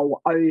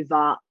control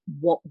over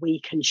what we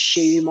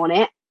consume on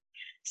it.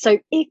 So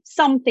if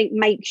something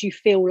makes you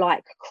feel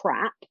like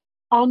crap,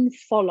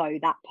 unfollow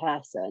that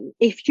person.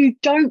 If you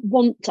don't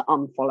want to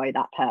unfollow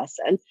that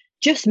person,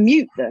 just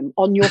mute them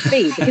on your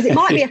feed, because it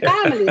might be a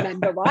family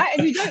member, right?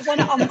 And you don't want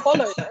to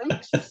unfollow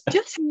them,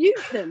 just mute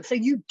them so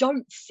you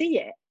don't see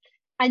it.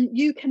 And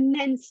you can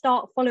then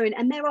start following.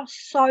 And there are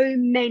so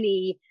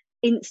many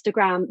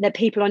people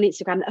on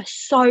Instagram that are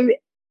so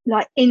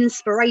like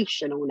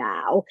inspirational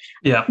now.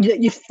 Yeah.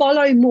 You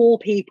follow more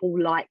people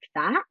like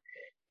that,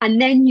 and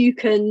then you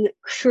can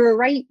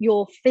curate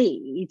your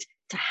feed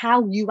to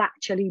how you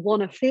actually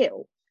want to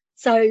feel.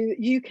 So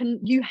you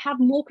have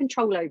more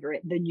control over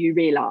it than you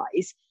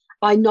realize.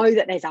 I know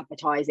that there's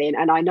advertising,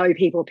 and I know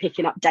people are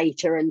picking up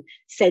data and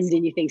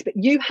sending you things, but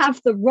you have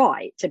the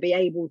right to be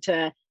able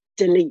to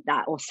delete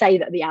that, or say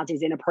that the ad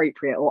is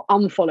inappropriate, or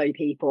unfollow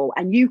people,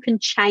 and you can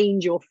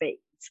change your feeds.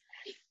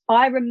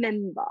 I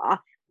remember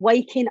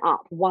waking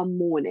up one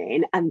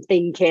morning and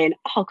thinking,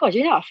 oh God,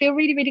 I feel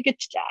really, really good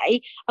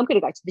today. I'm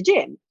going to go to the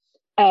gym.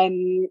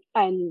 And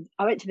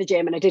I went to the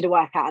gym and I did a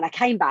workout, and I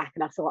came back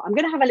and I thought, I'm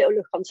going to have a little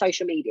look on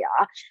social media,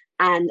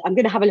 and I'm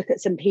going to have a look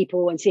at some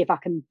people and see if I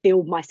can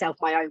build myself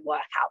my own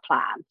workout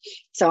plan.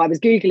 So I was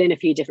Googling a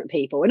few different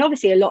people, and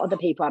obviously a lot of the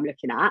people I'm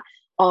looking at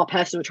are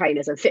personal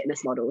trainers and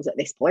fitness models at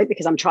this point,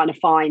 because I'm trying to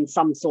find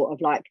some sort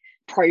of like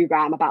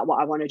program about what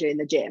I want to do in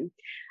the gym.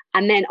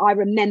 And then I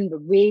remember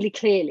really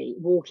clearly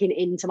walking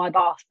into my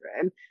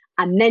bathroom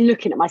and then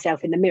looking at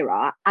myself in the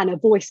mirror, and a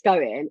voice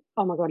going,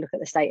 oh my God, look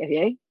at the state of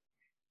you.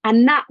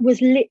 And that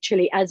was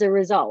literally as a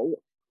result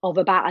of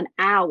about an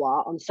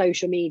hour on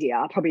social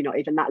media, probably not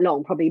even that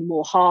long, probably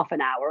more half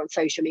an hour on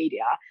social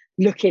media,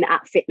 looking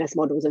at fitness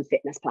models and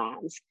fitness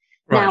plans.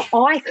 Right.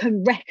 Now, I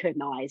can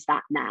recognize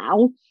that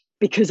now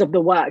because of the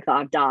work that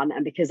I've done,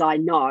 and because I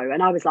know.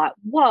 And I was like,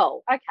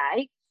 whoa,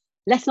 okay,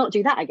 let's not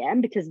do that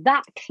again, because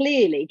that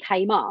clearly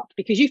came up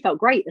because you felt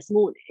great this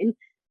morning.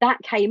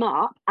 That came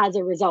up as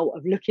a result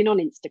of looking on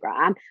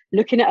Instagram,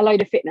 looking at a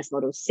load of fitness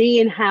models,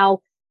 seeing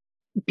how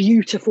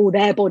beautiful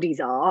their bodies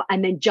are,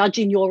 and then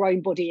judging your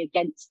own body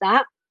against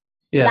that.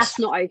 Yes. That's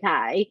not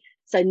okay.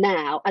 So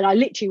now, and I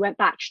literally went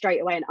back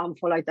straight away and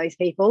unfollowed those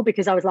people,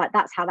 because I was like,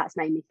 that's how that's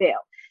made me feel.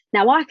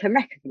 Now I can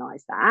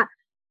recognize that,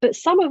 but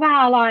some of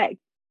our like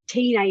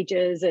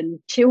teenagers and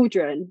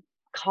children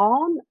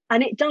can't,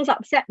 and it does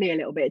upset me a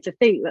little bit to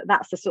think that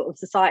that's the sort of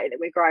society that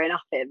we're growing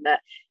up in,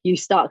 that you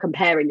start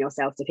comparing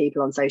yourself to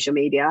people on social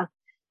media.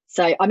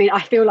 So, I mean,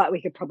 I feel like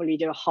we could probably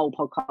do a whole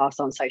podcast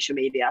on social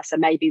media. So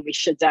maybe we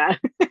should get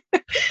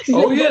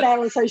there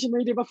on social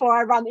media before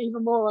I rant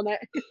even more on it.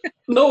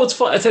 No, it's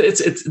fine.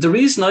 It's the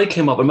reason I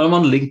came up. I'm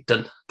on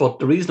LinkedIn, but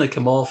the reason I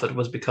came off it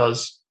was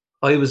because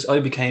I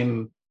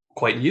became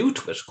quite new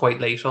to it quite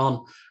late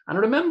on, and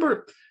I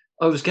remember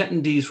I was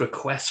getting these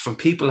requests from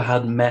people I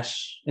had met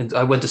and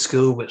I went to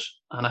school with,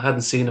 and I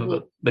hadn't seen them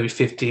for maybe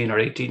 15 or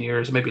 18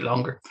 years, maybe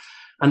longer,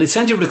 and they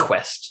send you a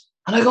request.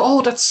 And I go,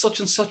 oh, that's such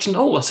and such. And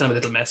I'll send them a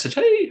little message.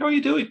 Hey, how are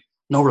you doing?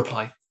 No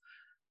reply.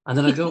 And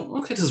then I go,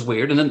 okay, this is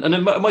weird. And then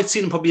I might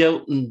see them probably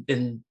out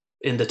in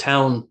the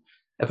town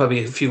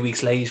probably a few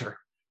weeks later.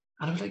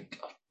 And I was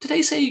like, did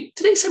they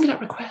send me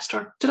that request,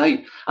 or did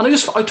I? And I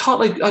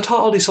thought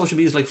all these social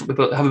medias like have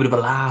a bit of a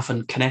laugh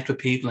and connect with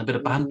people and a bit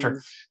of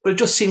banter. But it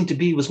just seemed to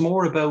be was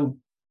more about,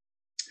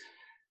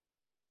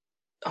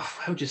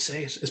 how would you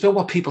say it? It's about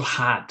what people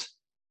had.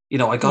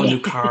 I got a new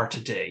car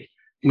today.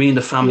 Me and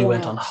the family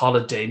went on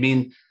holiday.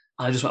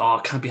 I just went, oh,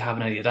 I can't be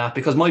having any of that,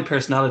 because my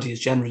personality is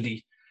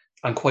generally,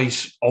 I'm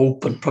quite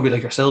open, probably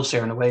like yourself,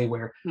 Sarah, in a way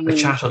where I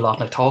chat a lot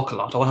and I talk a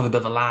lot. I want to have a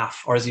bit of a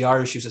laugh, or as the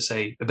Irish used to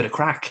say, a bit of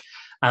crack.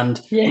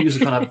 And we used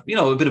to kind of,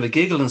 a bit of a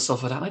giggle and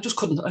stuff like that. And I just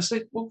couldn't. I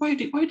said, well, why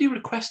do you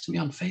request me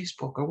on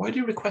Facebook, or why do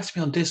you request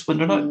me on this when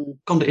they're not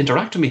going to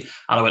interact with me?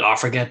 And I went, oh,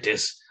 forget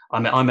this.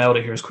 I'm out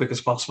of here as quick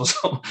as possible.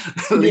 So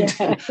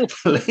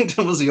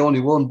LinkedIn was the only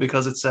one,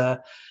 because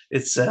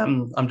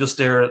I'm just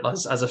there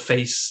as a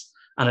face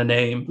and a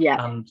name,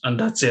 and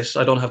that's it.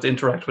 I don't have to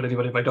interact with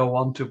anybody if I don't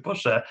want to.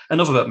 But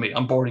enough about me.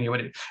 I'm boring you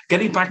anyway.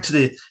 Getting back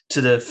to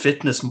the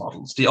fitness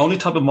models, the only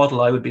type of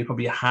model I would be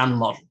probably a hand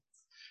model.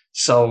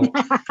 So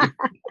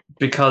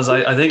because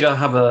I think I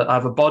have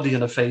a body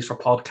and a face for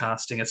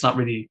podcasting. It's not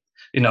really,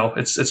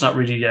 it's not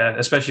really,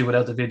 especially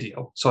without the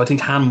video. So I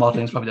think hand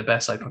modeling is probably the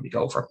best I'd probably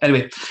go for.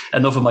 Anyway,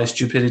 enough of my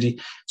stupidity.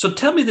 So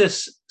tell me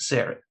this,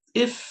 Sarah,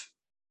 if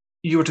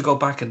you were to go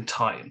back in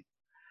time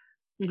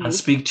and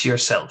speak to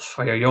yourself,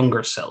 or your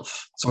younger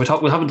self. So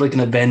we're having like an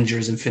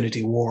Avengers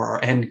Infinity War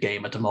or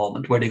Endgame at the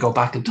moment, where they go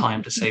back in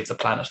time to save the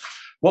planet.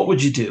 What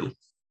would you do?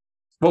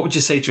 What would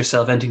you say to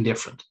yourself, anything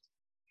different?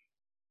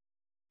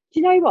 Do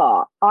you know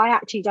what? I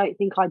actually don't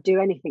think I'd do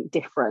anything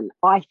different.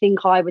 I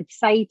think I would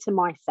say to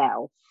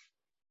myself,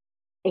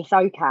 it's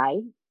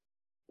okay.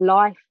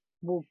 Life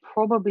will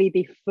probably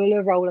be full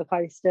of roller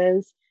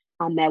coasters,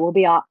 and there will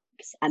be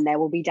ups and there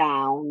will be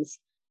downs.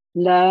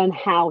 Learn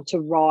how to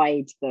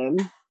ride them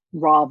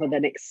rather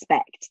than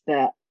expect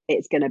that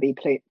it's going to be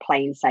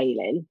plain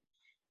sailing.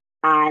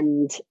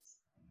 And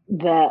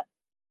that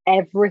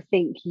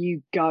everything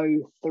you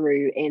go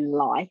through in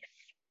life,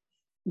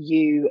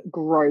 you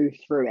grow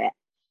through it.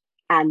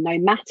 And no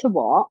matter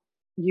what,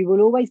 you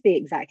will always be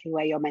exactly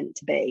where you're meant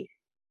to be.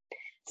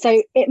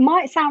 So it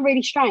might sound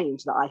really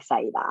strange that I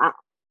say that,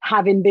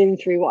 having been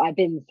through what I've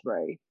been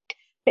through.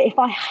 But if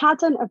I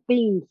hadn't have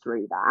been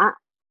through that,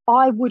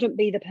 I wouldn't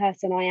be the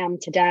person I am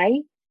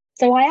today.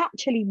 So I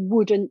actually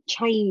wouldn't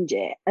change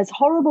it. As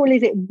horrible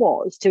as it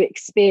was to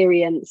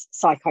experience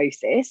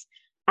psychosis,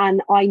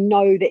 and I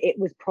know that it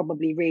was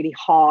probably really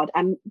hard,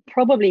 and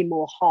probably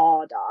more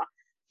harder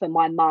for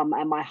my mum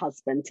and my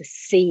husband to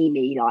see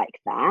me like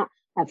that,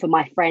 and for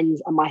my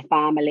friends and my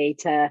family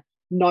to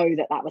know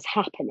that that was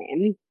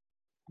happening.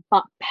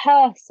 But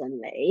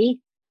personally,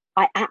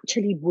 I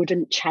actually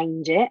wouldn't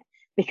change it,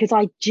 because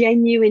I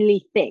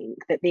genuinely think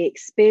that the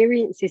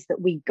experiences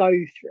that we go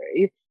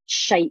through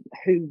shape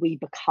who we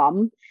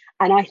become.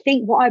 And I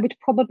think what I would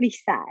probably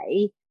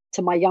say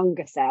to my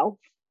younger self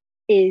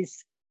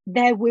is,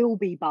 there will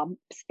be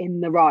bumps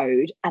in the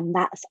road, and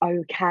that's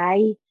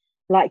okay.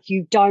 Like,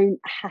 you don't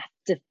have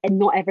to, and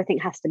not everything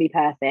has to be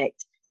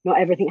perfect. Not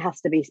everything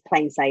has to be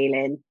plain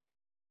sailing.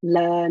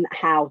 Learn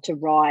how to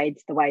ride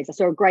the waves. I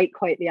saw a great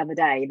quote the other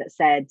day that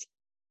said,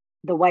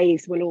 the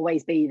waves will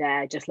always be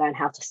there, just learn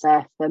how to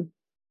surf them.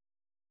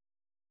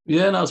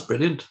 Yeah, no, it's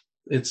brilliant.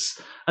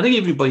 I think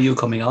even by you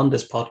coming on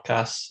this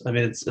podcast, I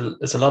mean, it's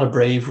a lot of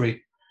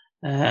bravery,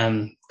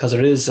 because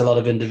there is a lot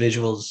of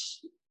individuals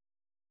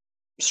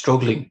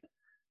struggling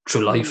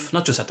through life,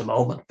 not just at the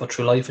moment, but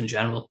through life in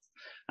general.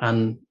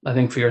 And I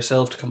think for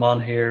yourself to come on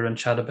here and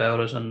chat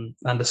about it and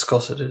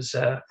discuss it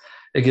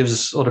it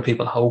gives other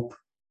people hope,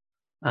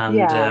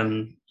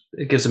 and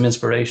it gives them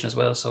inspiration as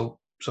well. So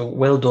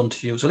well done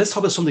to you. So let's talk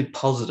about something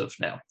positive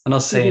now. I'm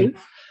not saying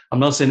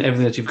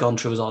everything that you've gone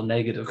through is all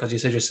negative, because you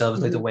said yourself,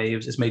 it's like the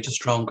waves, it's made you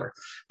stronger.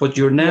 But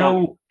you're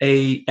now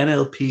a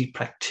NLP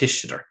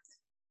practitioner.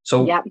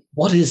 So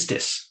what is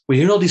this? We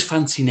hear all these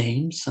fancy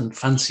names and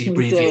fancy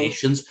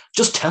abbreviations.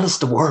 Just tell us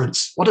the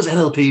words. What does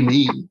NLP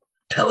mean?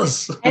 Tell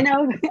us.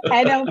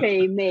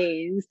 NLP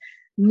means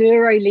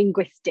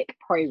neuro-linguistic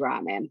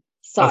programming.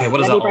 So okay,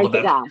 what is let that me all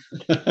break about?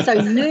 it down.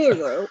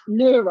 So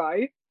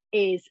neuro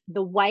is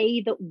the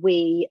way that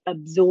we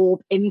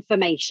absorb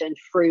information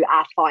through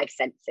our five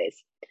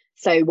senses.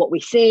 So what we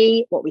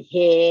see, what we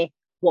hear,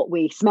 what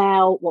we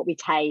smell, what we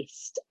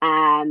taste,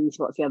 and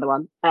what's the other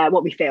one?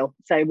 What we feel.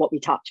 So what we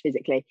touch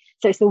physically.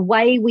 So it's the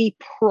way we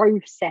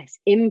process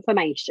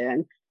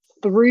information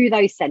through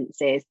those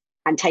senses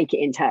and take it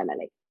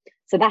internally.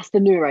 So that's the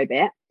neuro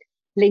bit.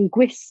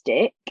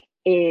 Linguistic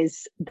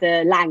is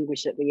the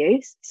language that we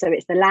use. So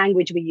it's the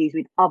language we use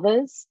with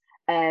others,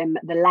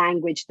 the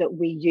language that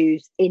we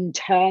use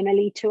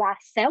internally to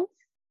ourselves.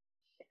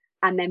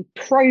 And then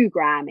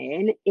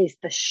programming is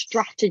the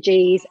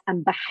strategies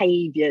and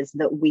behaviors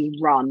that we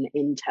run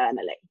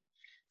internally.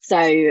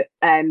 So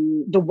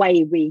the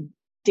way we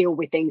deal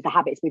with things, the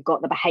habits, we've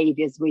got the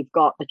behaviors, we've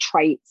got the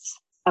traits,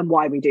 and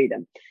why we do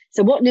them.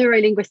 So what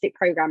neuro-linguistic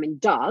programming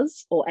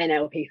does, or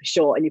NLP for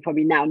short, and you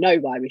probably now know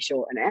why we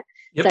shorten it.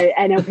 Yep. So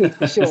NLP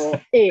for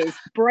short is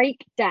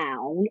break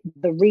down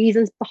the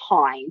reasons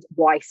behind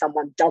why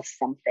someone does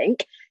something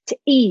to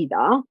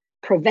either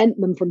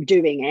prevent them from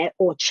doing it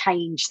or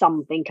change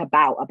something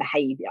about a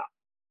behavior.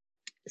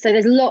 So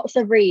there's lots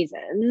of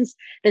reasons.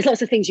 There's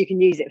lots of things you can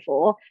use it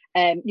for.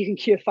 You can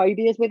cure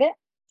phobias with it.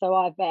 So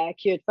I've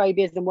cured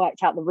phobias and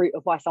worked out the root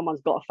of why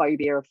someone's got a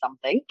phobia of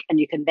something. And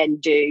you can then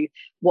do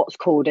what's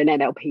called an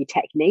NLP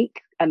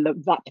technique. And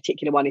that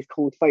particular one is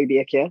called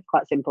phobia cure,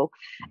 quite simple.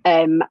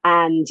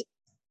 And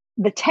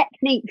the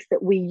techniques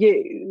that we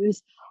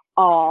use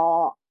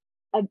are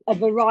a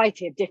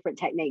variety of different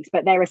techniques,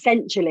 but they're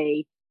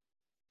essentially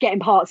getting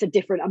parts of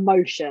different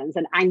emotions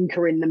and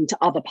anchoring them to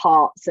other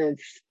parts of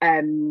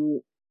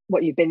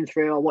what you've been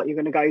through or what you're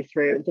going to go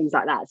through and things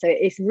like that. So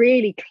it's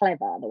really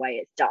clever the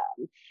way it's done.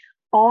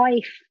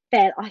 I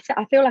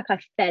feel like I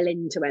fell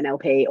into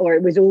NLP, or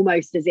it was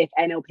almost as if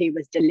NLP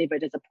was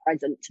delivered as a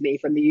present to me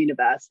from the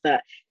universe,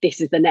 that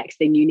this is the next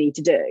thing you need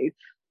to do.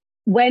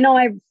 When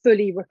I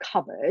fully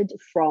recovered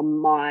from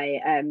my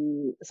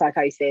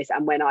psychosis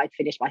and when I'd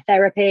finished my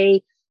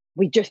therapy,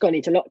 we'd just gone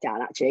into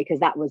lockdown actually,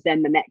 because that was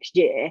then the next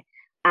year.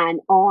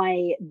 And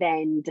I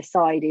then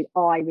decided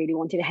I really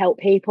wanted to help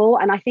people.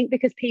 And I think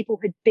because people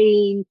had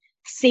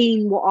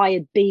seen what I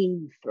had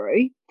been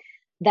through,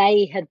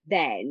 they had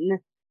then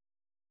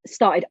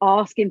started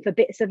asking for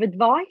bits of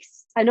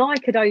advice. And I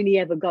could only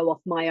ever go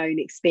off my own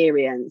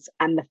experience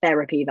and the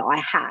therapy that I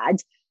had.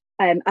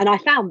 And I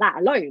found that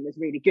alone was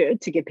really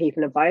good to give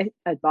people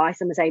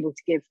advice, and was able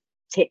to give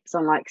tips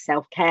on like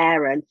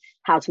self-care and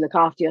how to look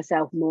after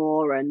yourself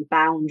more and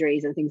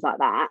boundaries and things like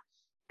that.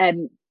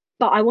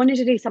 But I wanted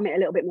to do something a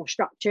little bit more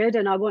structured,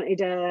 and I wanted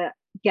to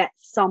get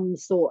some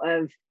sort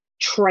of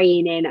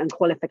training and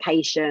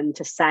qualification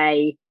to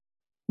say,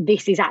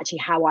 this is actually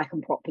how I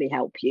can properly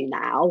help you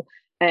now.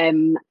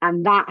 And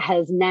that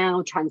has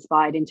now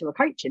transpired into a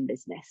coaching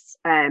business,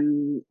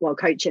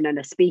 coaching and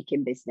a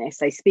speaking business.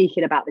 So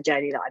speaking about the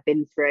journey that I've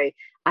been through,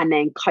 and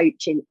then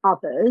coaching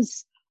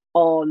others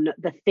on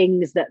the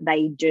things that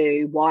they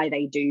do, why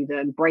they do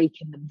them,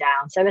 breaking them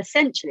down. So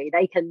essentially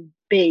they can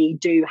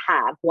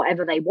have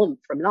whatever they want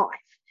from life.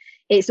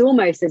 It's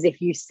almost as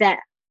if you set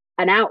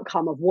an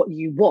outcome of what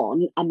you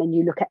want, and then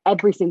you look at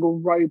every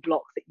single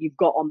roadblock that you've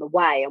got on the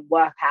way and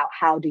work out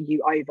how do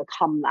you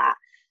overcome that.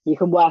 You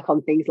can work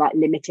on things like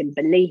limiting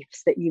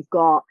beliefs that you've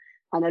got,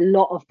 and a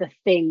lot of the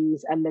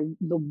things and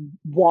the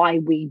why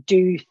we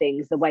do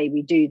things the way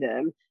we do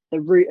them, the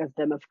root of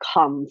them have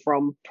come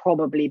from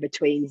probably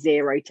between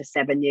 0 to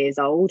 7 years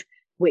old,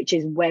 which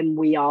is when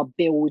we are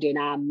building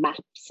our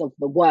maps of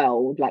the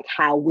world, like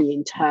how we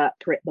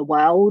interpret the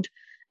world.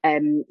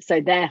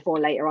 So therefore,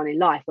 later on in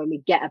life, when we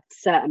get a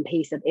certain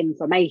piece of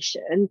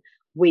information,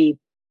 we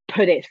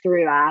put it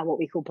through our what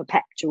we call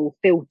perpetual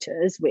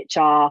filters, which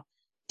are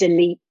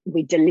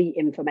we delete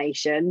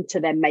information to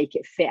then make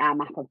it fit our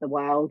map of the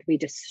world. We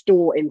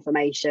distort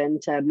information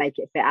to make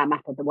it fit our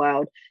map of the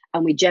world,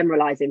 and we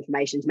generalize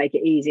information to make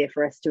it easier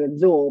for us to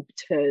absorb,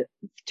 to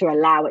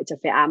allow it to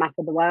fit our map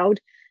of the world.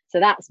 So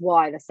that's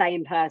why the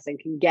same person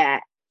can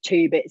get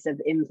 2 bits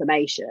of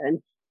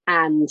information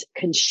and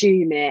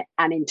consume it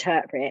and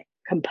interpret it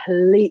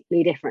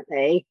completely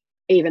differently,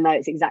 even though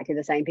it's exactly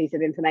the same piece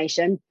of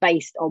information,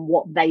 based on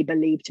what they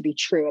believe to be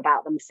true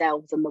about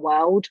themselves and the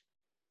world.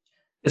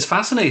 It's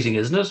fascinating,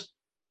 isn't it?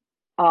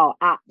 Oh,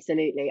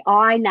 absolutely.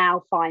 I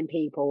now find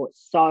people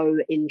so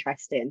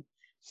interesting.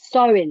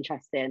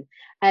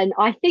 And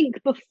I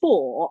think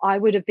before I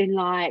would have been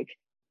like,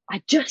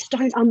 I just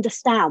don't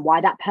understand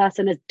why that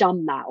person has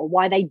done that, or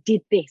why they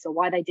did this, or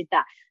why they did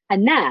that.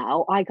 And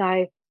now I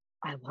go,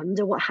 I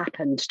wonder what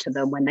happened to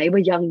them when they were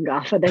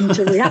younger for them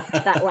to react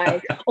that way,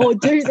 or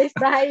do this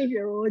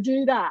behavior, or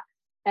do that.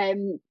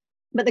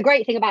 But the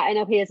great thing about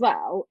NLP as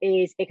well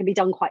is it can be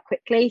done quite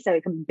quickly. So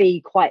it can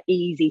be quite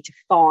easy to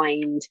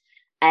find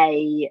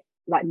a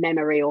like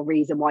memory or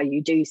reason why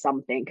you do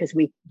something, because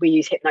we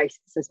use hypnosis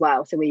as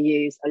well. So we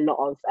use a lot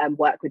of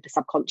work with the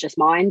subconscious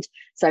mind.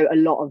 So a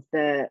lot of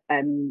the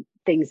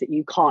things that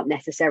you can't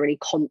necessarily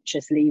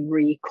consciously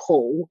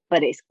recall,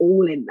 but it's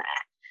all in there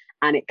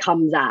and it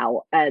comes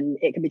out, and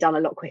it can be done a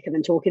lot quicker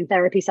than talking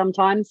therapy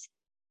sometimes.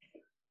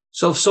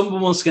 So if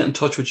someone wants to get in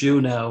touch with you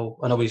now,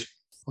 I know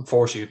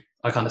unfortunately,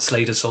 I kind of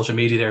slated social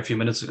media there a few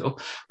minutes ago,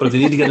 but if they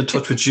need to get in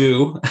touch with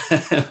you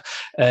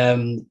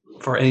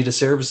for any of the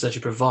services that you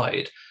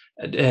provide,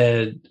 how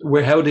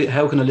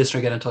can a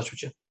listener get in touch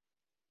with you?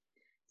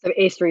 So it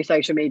is through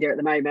social media at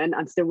the moment.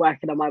 I'm still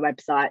working on my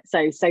website.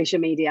 So social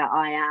media,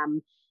 I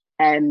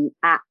am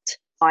at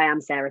I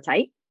am Sarah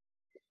Tate,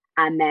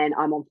 and then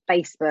I'm on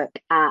Facebook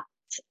at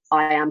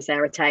I am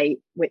Sarah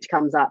Tate, which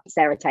comes up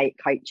Sarah Tate,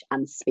 coach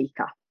and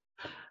speaker.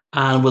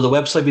 And will the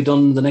website be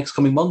done the next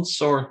coming months,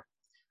 or?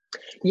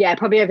 Yeah,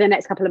 probably over the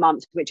next couple of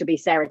months, which will be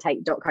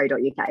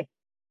sarahtate.co.uk.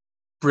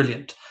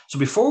 Brilliant. So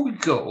before we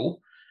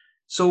go,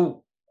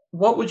 so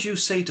what would you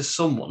say to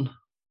someone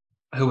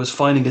who is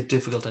finding it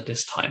difficult at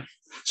this time?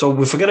 So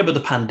we'll forget about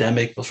the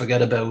pandemic, we'll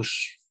forget about,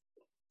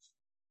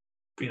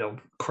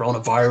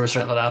 coronavirus or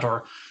anything like that,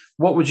 or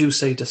what would you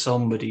say to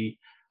somebody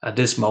at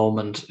this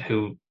moment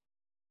who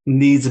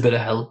needs a bit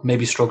of help,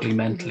 maybe struggling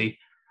mentally?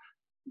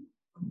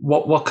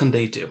 What can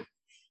they do?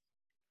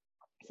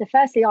 So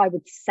firstly, I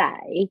would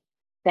say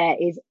there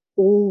is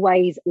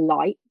always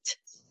light,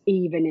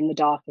 even in the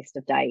darkest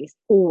of days,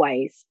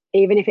 always.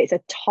 Even if it's a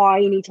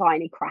tiny,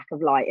 tiny crack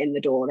of light in the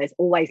door, there's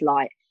always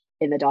light.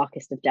 in the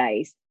darkest of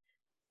days.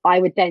 I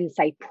would then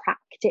say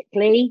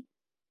practically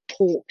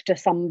talk to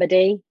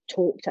somebody,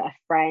 talk to a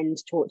friend,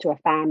 talk to a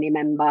family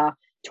member,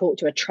 talk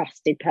to a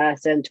trusted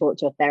person, talk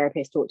to a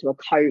therapist, talk to a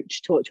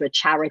coach, talk to a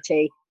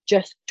charity.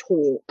 Just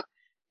talk,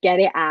 get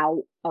it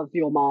out of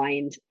your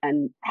mind.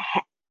 And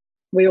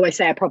we always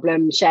say a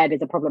problem shared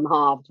is a problem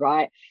halved,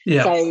 right?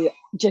 Yeah. So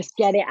just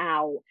get it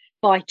out.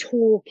 By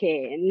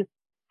talking,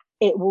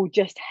 it will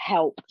just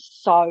help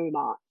so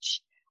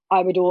much.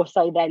 I would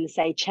also then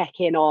say check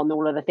in on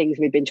all of the things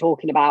we've been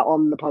talking about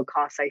on the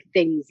podcast. So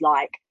things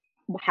like,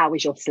 how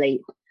is your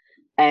sleep?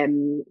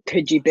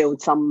 Could you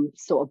build some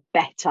sort of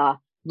better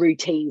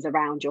routines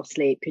around your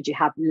sleep? Could you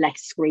have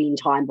less screen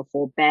time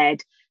before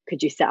bed?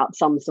 Could you set up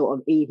some sort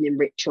of evening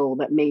ritual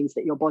that means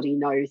that your body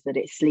knows that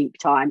it's sleep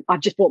time?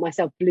 I've just bought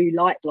myself blue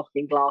light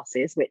blocking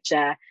glasses, which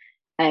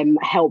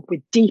help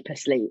with deeper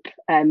sleep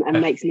and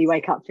makes me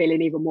wake up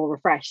feeling even more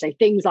refreshed. So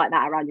things like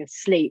that around your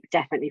sleep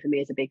definitely for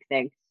me is a big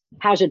thing.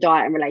 How's your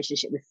diet and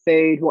relationship with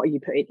food? What are you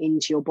putting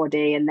into your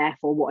body? And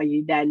therefore, what are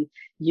you then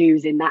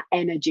using that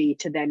energy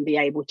to then be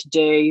able to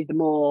do? The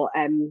more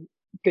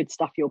good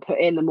stuff you'll put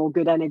in, the more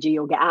good energy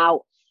you'll get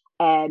out.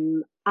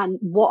 And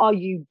what are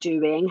you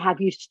doing? Have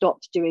you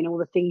stopped doing all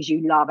the things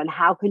you love? And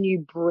how can you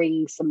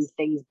bring some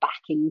things back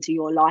into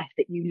your life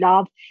that you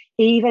love?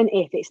 Even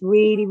if it's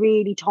really,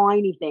 really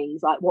tiny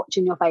things like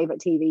watching your favorite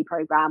TV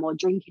program or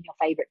drinking your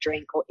favorite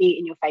drink or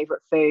eating your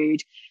favorite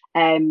food.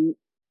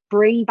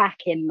 Bring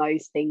back in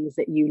those things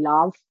that you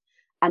love.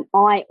 And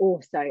I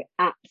also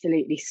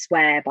absolutely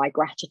swear by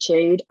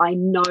gratitude. I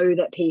know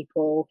that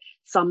people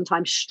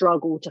sometimes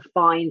struggle to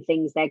find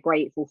things they're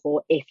grateful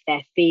for if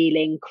they're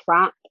feeling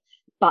crap,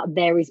 but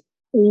there is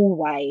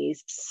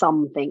always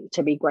something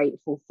to be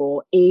grateful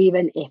for,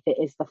 even if it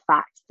is the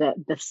fact that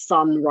the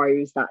sun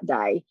rose that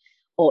day,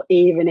 or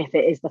even if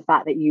it is the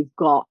fact that you've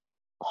got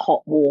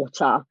hot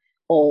water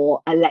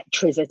or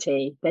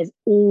electricity. There's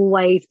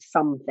always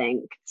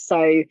something.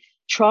 So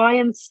try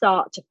and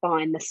start to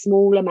find the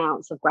small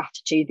amounts of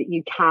gratitude that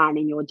you can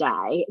in your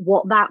day.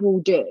 What that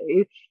will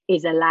do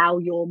is allow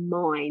your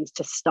mind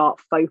to start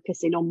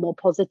focusing on more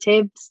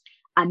positives.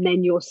 And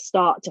then you'll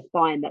start to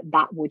find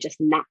that will just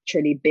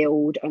naturally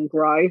build and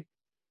grow.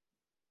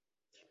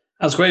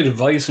 That's great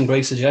advice and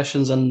great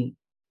suggestions. And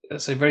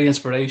it's very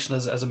inspirational,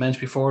 as I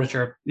mentioned before,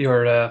 that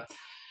you're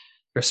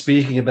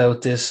speaking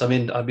about this. I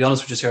mean, I'll be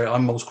honest with you, Sarah,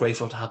 I'm most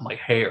grateful to have my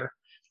hair.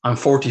 I'm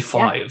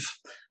 45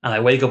 and I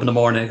wake up in the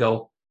morning and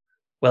go,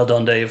 well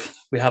done, Dave.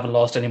 We haven't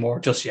lost any more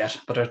just yet,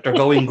 but they're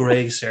going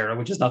grey, Sarah,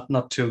 which is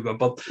not too good.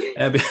 But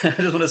I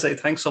just want to say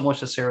thanks so much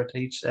to Sarah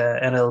Teach,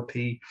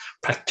 NLP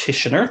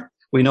practitioner.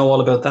 We know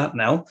all about that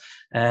now,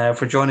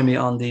 for joining me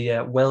on the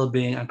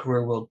Wellbeing and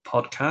Career World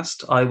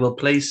podcast. I will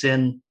place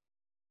in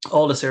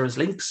all of Sarah's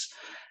links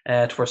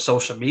to her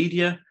social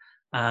media.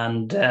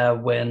 And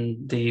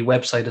when the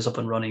website is up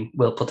and running,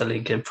 we'll put the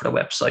link in for the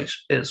website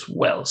as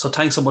well. So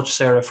thanks so much,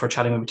 Sarah, for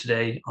chatting with me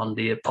today on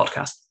the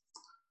podcast.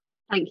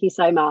 Thank you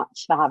so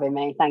much for having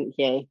me. Thank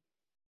you.